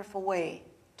a wonderful way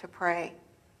to pray.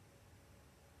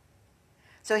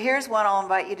 So here's what I'll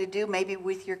invite you to do, maybe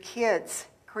with your kids.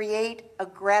 Create a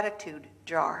gratitude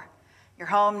jar. You're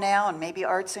home now, and maybe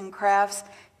arts and crafts.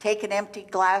 Take an empty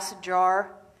glass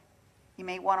jar. You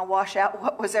may want to wash out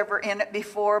what was ever in it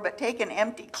before, but take an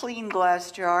empty, clean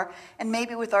glass jar. And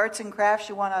maybe with arts and crafts,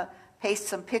 you want to paste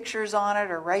some pictures on it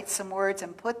or write some words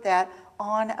and put that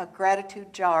on a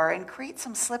gratitude jar and create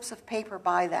some slips of paper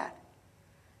by that.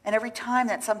 And every time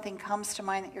that something comes to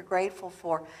mind that you're grateful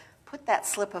for, put that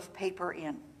slip of paper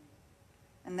in.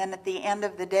 And then at the end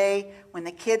of the day, when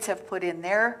the kids have put in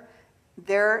their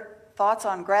thoughts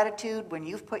on gratitude, when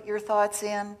you've put your thoughts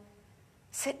in,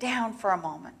 sit down for a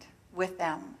moment with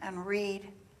them and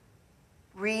read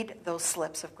those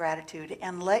slips of gratitude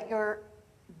and let your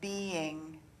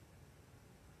being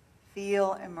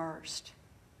feel immersed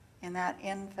in that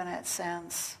infinite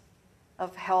sense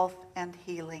of health and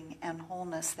healing and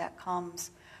wholeness that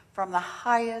comes from the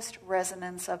highest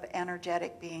resonance of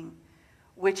energetic being,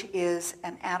 which is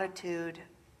an attitude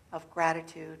of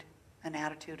gratitude, an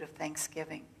attitude of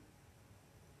thanksgiving.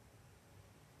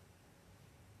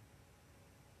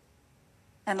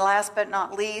 And last but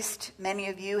not least, many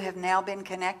of you have now been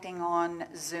connecting on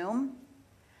Zoom,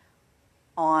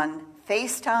 on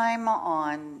FaceTime,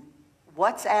 on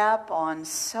WhatsApp, on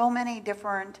so many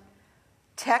different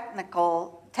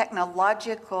technological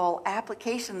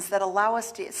applications that allow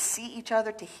us to see each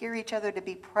other, to hear each other, to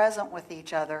be present with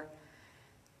each other.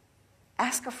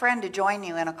 Ask a friend to join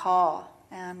you in a call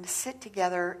and sit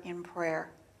together in prayer,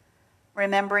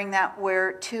 remembering that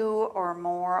where two or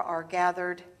more are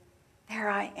gathered, there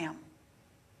I am.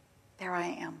 There I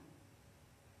am.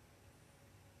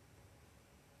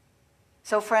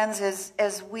 So friends,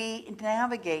 as we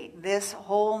navigate this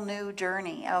whole new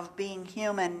journey of being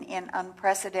human in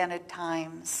unprecedented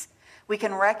times, we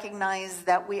can recognize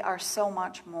that we are so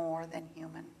much more than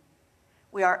human.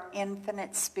 We are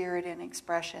infinite spirit in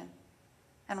expression.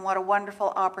 And what a wonderful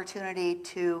opportunity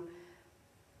to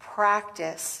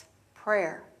practice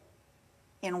prayer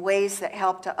in ways that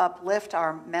help to uplift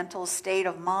our mental state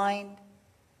of mind,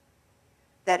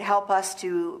 that help us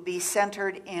to be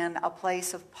centered in a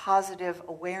place of positive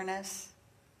awareness,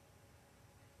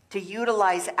 to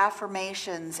utilize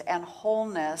affirmations and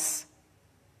wholeness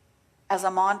as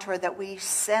a mantra that we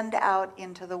send out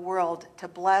into the world to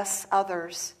bless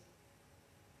others.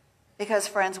 Because,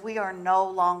 friends, we are no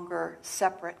longer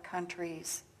separate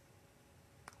countries.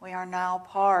 We are now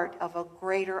part of a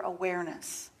greater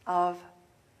awareness of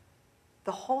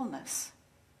the wholeness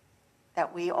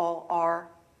that we all are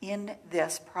in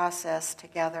this process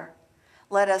together.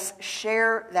 Let us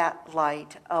share that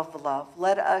light of love.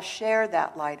 Let us share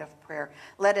that light of prayer.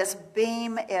 Let us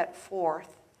beam it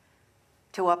forth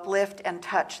to uplift and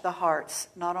touch the hearts,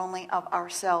 not only of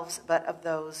ourselves, but of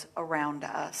those around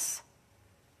us.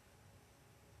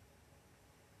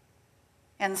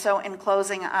 And so in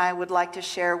closing, I would like to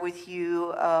share with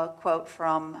you a quote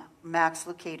from Max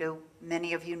Lucado.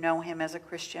 Many of you know him as a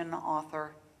Christian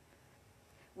author.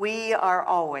 We are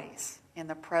always in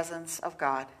the presence of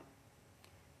God.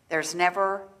 There's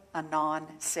never a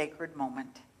non-sacred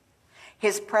moment.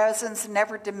 His presence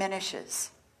never diminishes.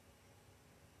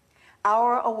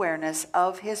 Our awareness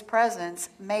of his presence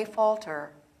may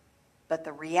falter, but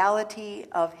the reality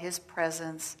of his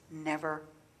presence never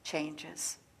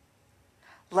changes.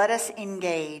 Let us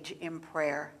engage in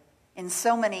prayer in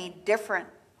so many different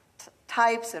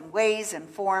types and ways and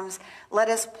forms. Let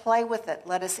us play with it.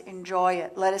 Let us enjoy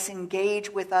it. Let us engage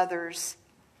with others.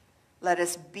 Let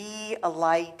us be a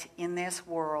light in this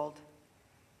world,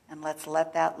 and let's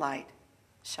let that light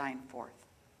shine forth.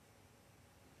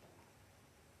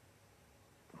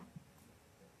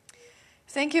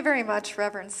 Thank you very much,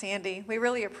 Reverend Sandy. We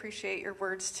really appreciate your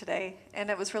words today, and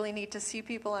it was really neat to see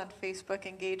people on Facebook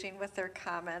engaging with their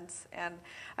comments. And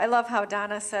I love how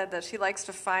Donna said that she likes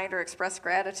to find or express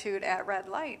gratitude at red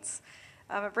lights.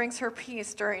 It brings her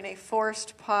peace during a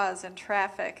forced pause in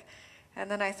traffic. And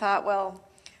then I thought, well,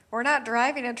 we're not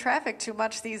driving in traffic too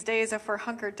much these days if we're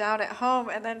hunkered down at home.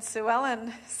 And then Sue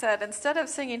Ellen said, instead of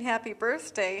singing happy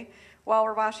birthday while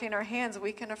we're washing our hands,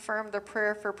 we can affirm the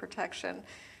prayer for protection,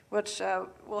 which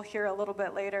we'll hear a little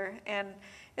bit later. And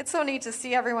it's so neat to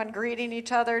see everyone greeting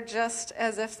each other just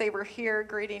as if they were here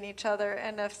greeting each other.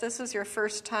 And if this is your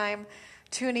first time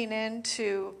tuning in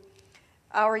to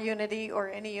our unity or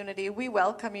any unity, we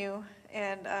welcome you.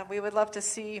 And we would love to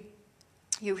see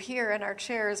you here in our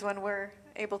chairs when we're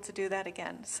able to do that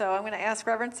again. So I'm going to ask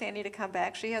Reverend Sandy to come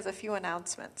back. She has a few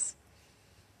announcements.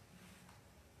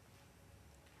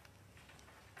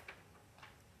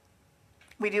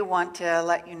 We do want to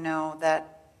let you know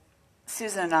that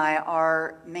Susan and I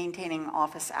are maintaining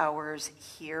office hours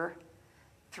here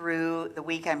through the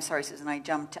week. I'm sorry, Susan, I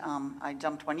jumped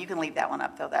one. You can leave that one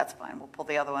up, though. That's fine. We'll pull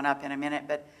the other one up in a minute.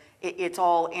 But it's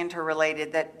all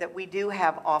interrelated, that we do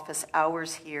have office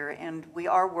hours here, and we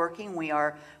are working. We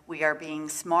are being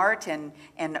smart and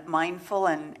mindful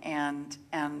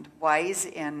and wise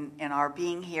in our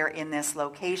being here in this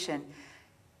location.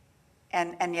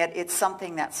 And yet it's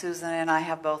something that Susan and I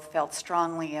have both felt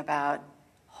strongly about.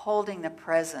 holding the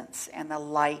presence and the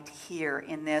light here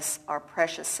in this, our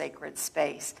precious sacred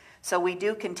space. So we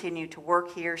do continue to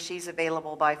work here. She's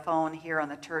available by phone here on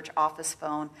the church office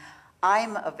phone.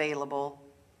 I'm available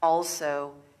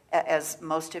also, as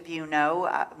most of you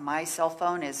know, my cell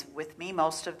phone is with me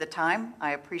most of the time.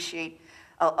 I appreciate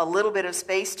a little bit of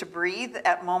space to breathe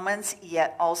at moments,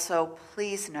 yet also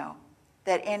please know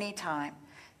that any time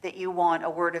that you want a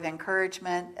word of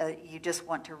encouragement, you just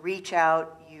want to reach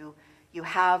out, you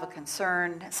have a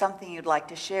concern, something you'd like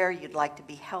to share, you'd like to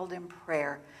be held in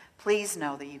prayer, please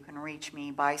know that you can reach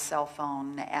me by cell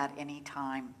phone at any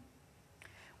time.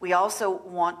 We also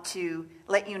want to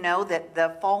let you know that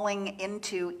the Falling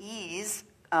into Ease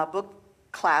book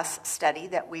class study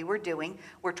that we were doing,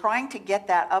 we're trying to get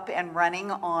that up and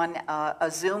running on a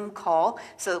Zoom call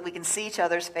so that we can see each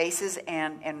other's faces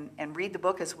and read the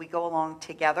book as we go along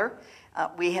together.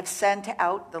 We have sent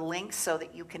out the links so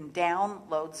that you can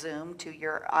download Zoom to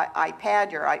your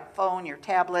iPad, your iPhone, your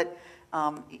tablet,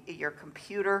 your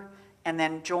computer, and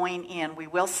then join in. We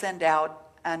will send out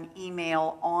an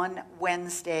email on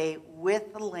Wednesday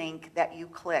with the link that you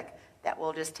click. That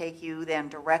will just take you then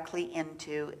directly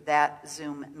into that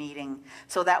Zoom meeting.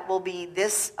 So that will be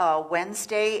this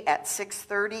Wednesday at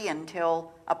 6:30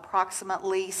 until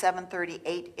approximately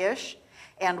 7:38-ish.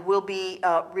 And we'll be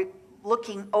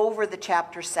looking over the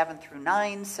chapters 7 through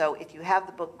 9. So if you have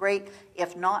the book, great.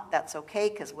 If not, that's okay,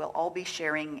 because we'll all be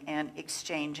sharing and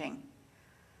exchanging.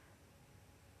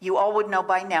 You all would know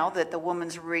by now that the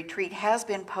Women's Retreat has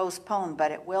been postponed,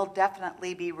 but it will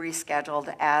definitely be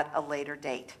rescheduled at a later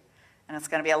date. And it's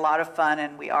going to be a lot of fun,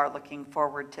 and we are looking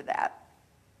forward to that.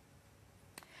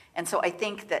 And so I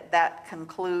think that that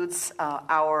concludes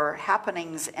our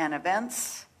happenings and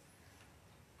events.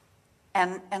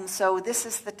 And so this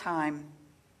is the time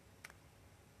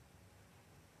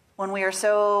when we are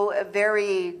so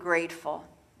very grateful.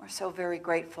 We're so very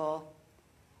grateful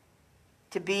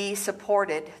to be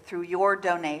supported through your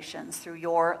donations, through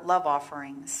your love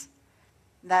offerings,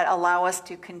 that allow us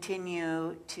to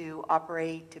continue to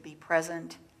operate, to be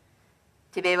present,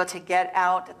 to be able to get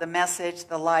out the message,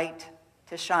 the light,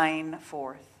 to shine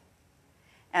forth.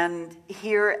 And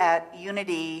here at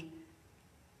Unity,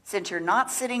 since you're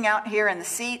not sitting out here in the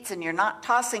seats and you're not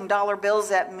tossing dollar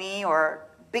bills at me or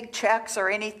big checks or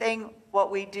anything, what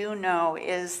we do know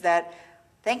is that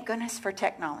thank goodness for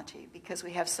technology, because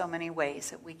we have so many ways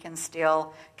that we can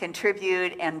still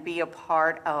contribute and be a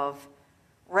part of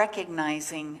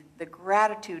recognizing the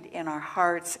gratitude in our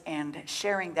hearts and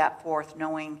sharing that forth,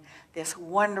 knowing this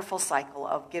wonderful cycle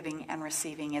of giving and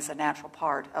receiving is a natural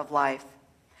part of life.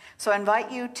 So I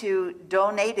invite you to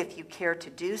donate if you care to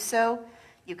do so.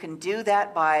 You can do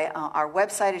that by our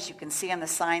website, as you can see on the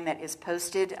sign that is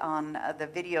posted on the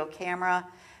video camera.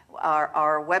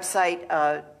 Our website,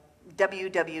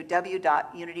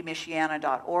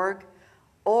 www.unitymichiana.org.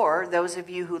 Or those of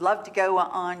you who love to go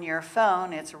on your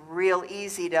phone, it's real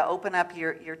easy to open up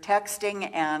your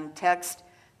texting and text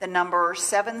the number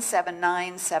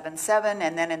 77977,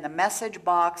 and then in the message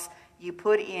box you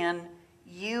put in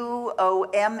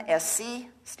UOMSC,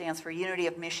 stands for Unity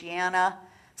of Michiana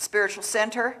Spiritual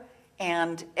Center,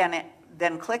 and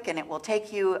then click, and it will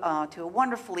take you to a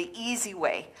wonderfully easy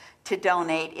way to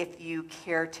donate if you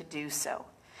care to do so.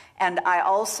 And I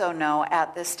also know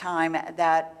at this time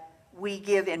that we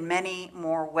give in many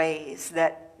more ways,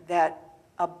 that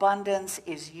abundance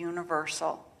is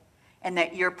universal, and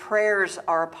that your prayers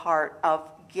are a part of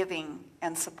giving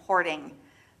and supporting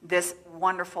this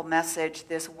wonderful message,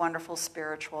 this wonderful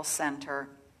spiritual center.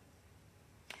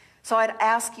 So I'd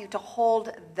ask you to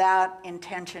hold that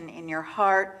intention in your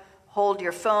heart. Hold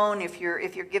your phone if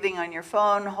you're giving on your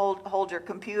phone. Hold your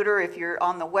computer if you're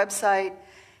on the website,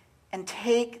 and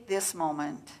take this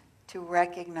moment to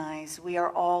recognize we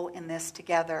are all in this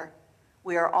together.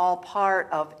 We are all part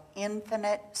of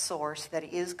infinite source that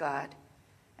is God,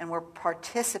 and we're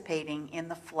participating in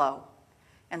the flow.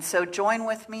 And so join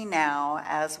with me now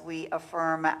as we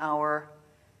affirm our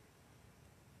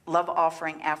love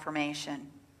offering affirmation.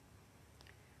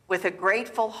 With a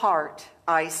grateful heart,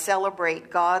 I celebrate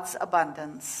God's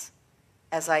abundance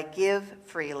as I give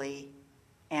freely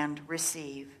and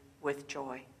receive with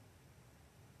joy.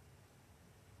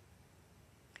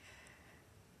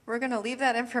 We're going to leave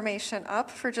that information up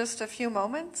for just a few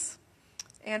moments.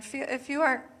 And if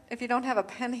you don't have a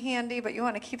pen handy, but you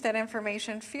want to keep that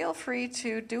information, feel free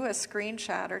to do a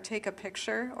screenshot or take a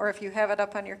picture. Or if you have it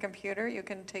up on your computer, you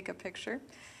can take a picture.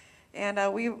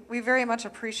 And we very much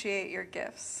appreciate your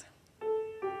gifts.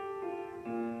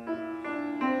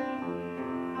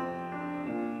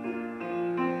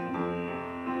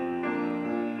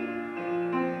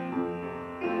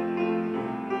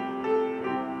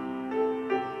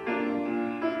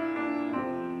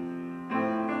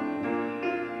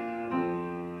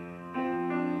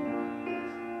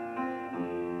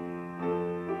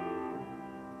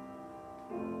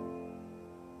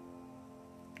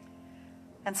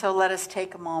 And so let us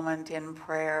take a moment in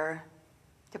prayer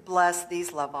to bless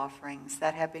these love offerings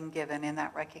that have been given in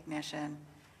that recognition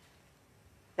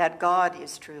that God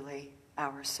is truly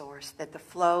our source, that the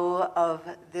flow of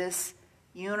this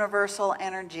universal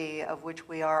energy of which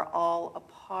we are all a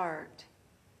part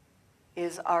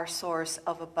is our source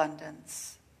of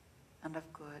abundance and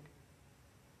of good.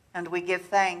 And we give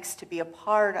thanks to be a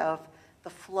part of the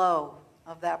flow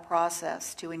of that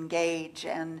process, to engage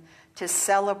and to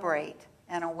celebrate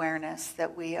an awareness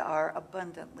that we are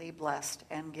abundantly blessed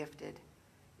and gifted,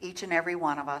 each and every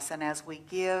one of us. And as we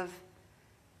give,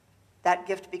 that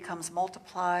gift becomes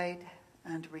multiplied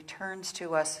and returns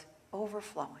to us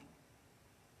overflowing.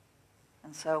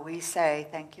 And so we say,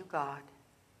 thank you, God,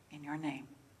 in your name.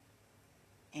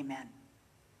 Amen.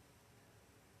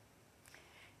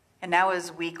 And now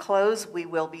as we close, we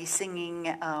will be singing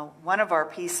one of our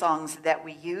peace songs that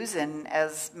we use. And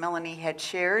as Melanie had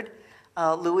shared,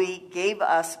 Louie gave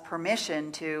us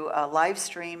permission to live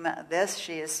stream this.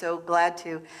 She is so glad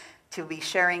to be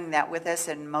sharing that with us,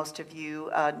 and most of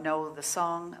you know the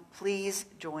song. Please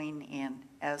join in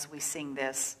as we sing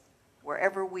this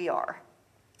wherever we are.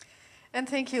 And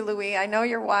thank you, Louie. I know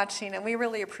you're watching, and we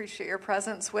really appreciate your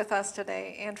presence with us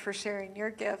today and for sharing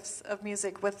your gifts of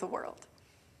music with the world.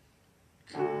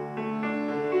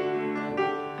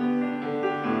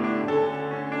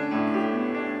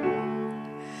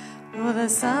 Oh, the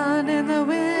sun and the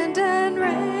wind and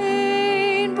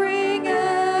rain bring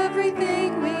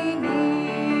everything we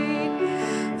need.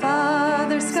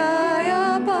 Father,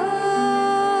 sky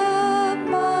above,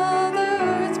 Mother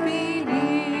earth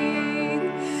beneath.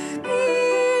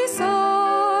 Peace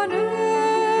on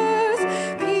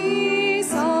earth,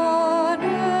 peace on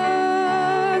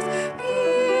earth,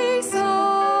 peace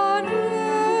on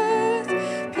earth,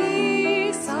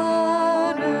 peace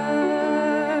on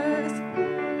earth.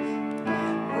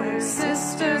 We're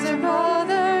sisters and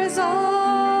brothers all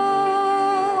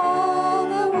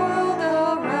the world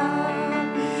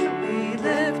around. We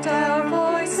lift our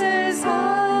voices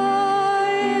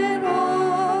high in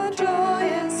one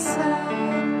joyous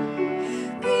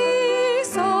sound.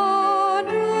 Peace on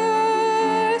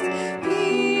earth,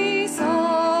 peace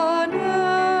on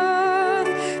earth,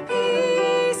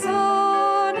 peace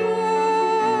on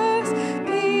earth,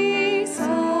 peace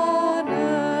on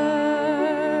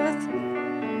earth.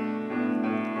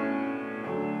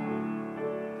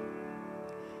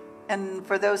 And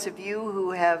for those of you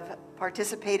who have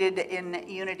participated in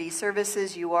Unity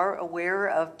services, you are aware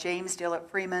of James Dillett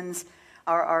Freeman's,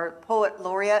 our poet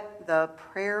laureate, the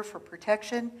prayer for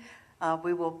protection.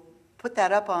 We will put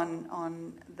that up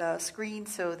on the screen,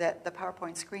 so that the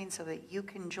PowerPoint screen, so that you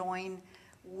can join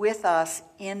with us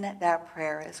in that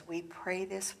prayer as we pray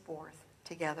this forth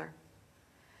together.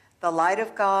 The light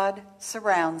of God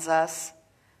surrounds us.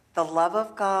 The love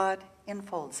of God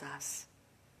enfolds us.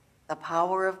 The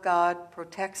power of God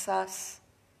protects us,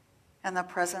 and the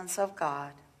presence of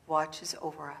God watches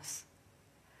over us.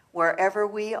 Wherever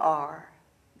we are,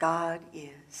 God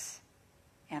is,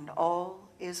 and all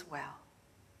is well.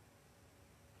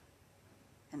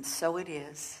 And so it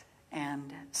is,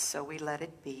 and so we let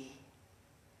it be.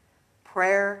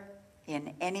 Prayer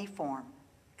in any form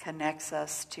connects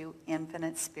us to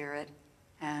infinite spirit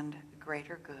and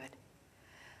greater good.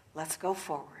 Let's go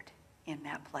forward in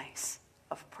that place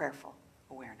of prayerful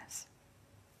awareness.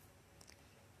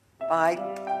 Bye.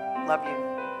 Love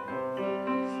you.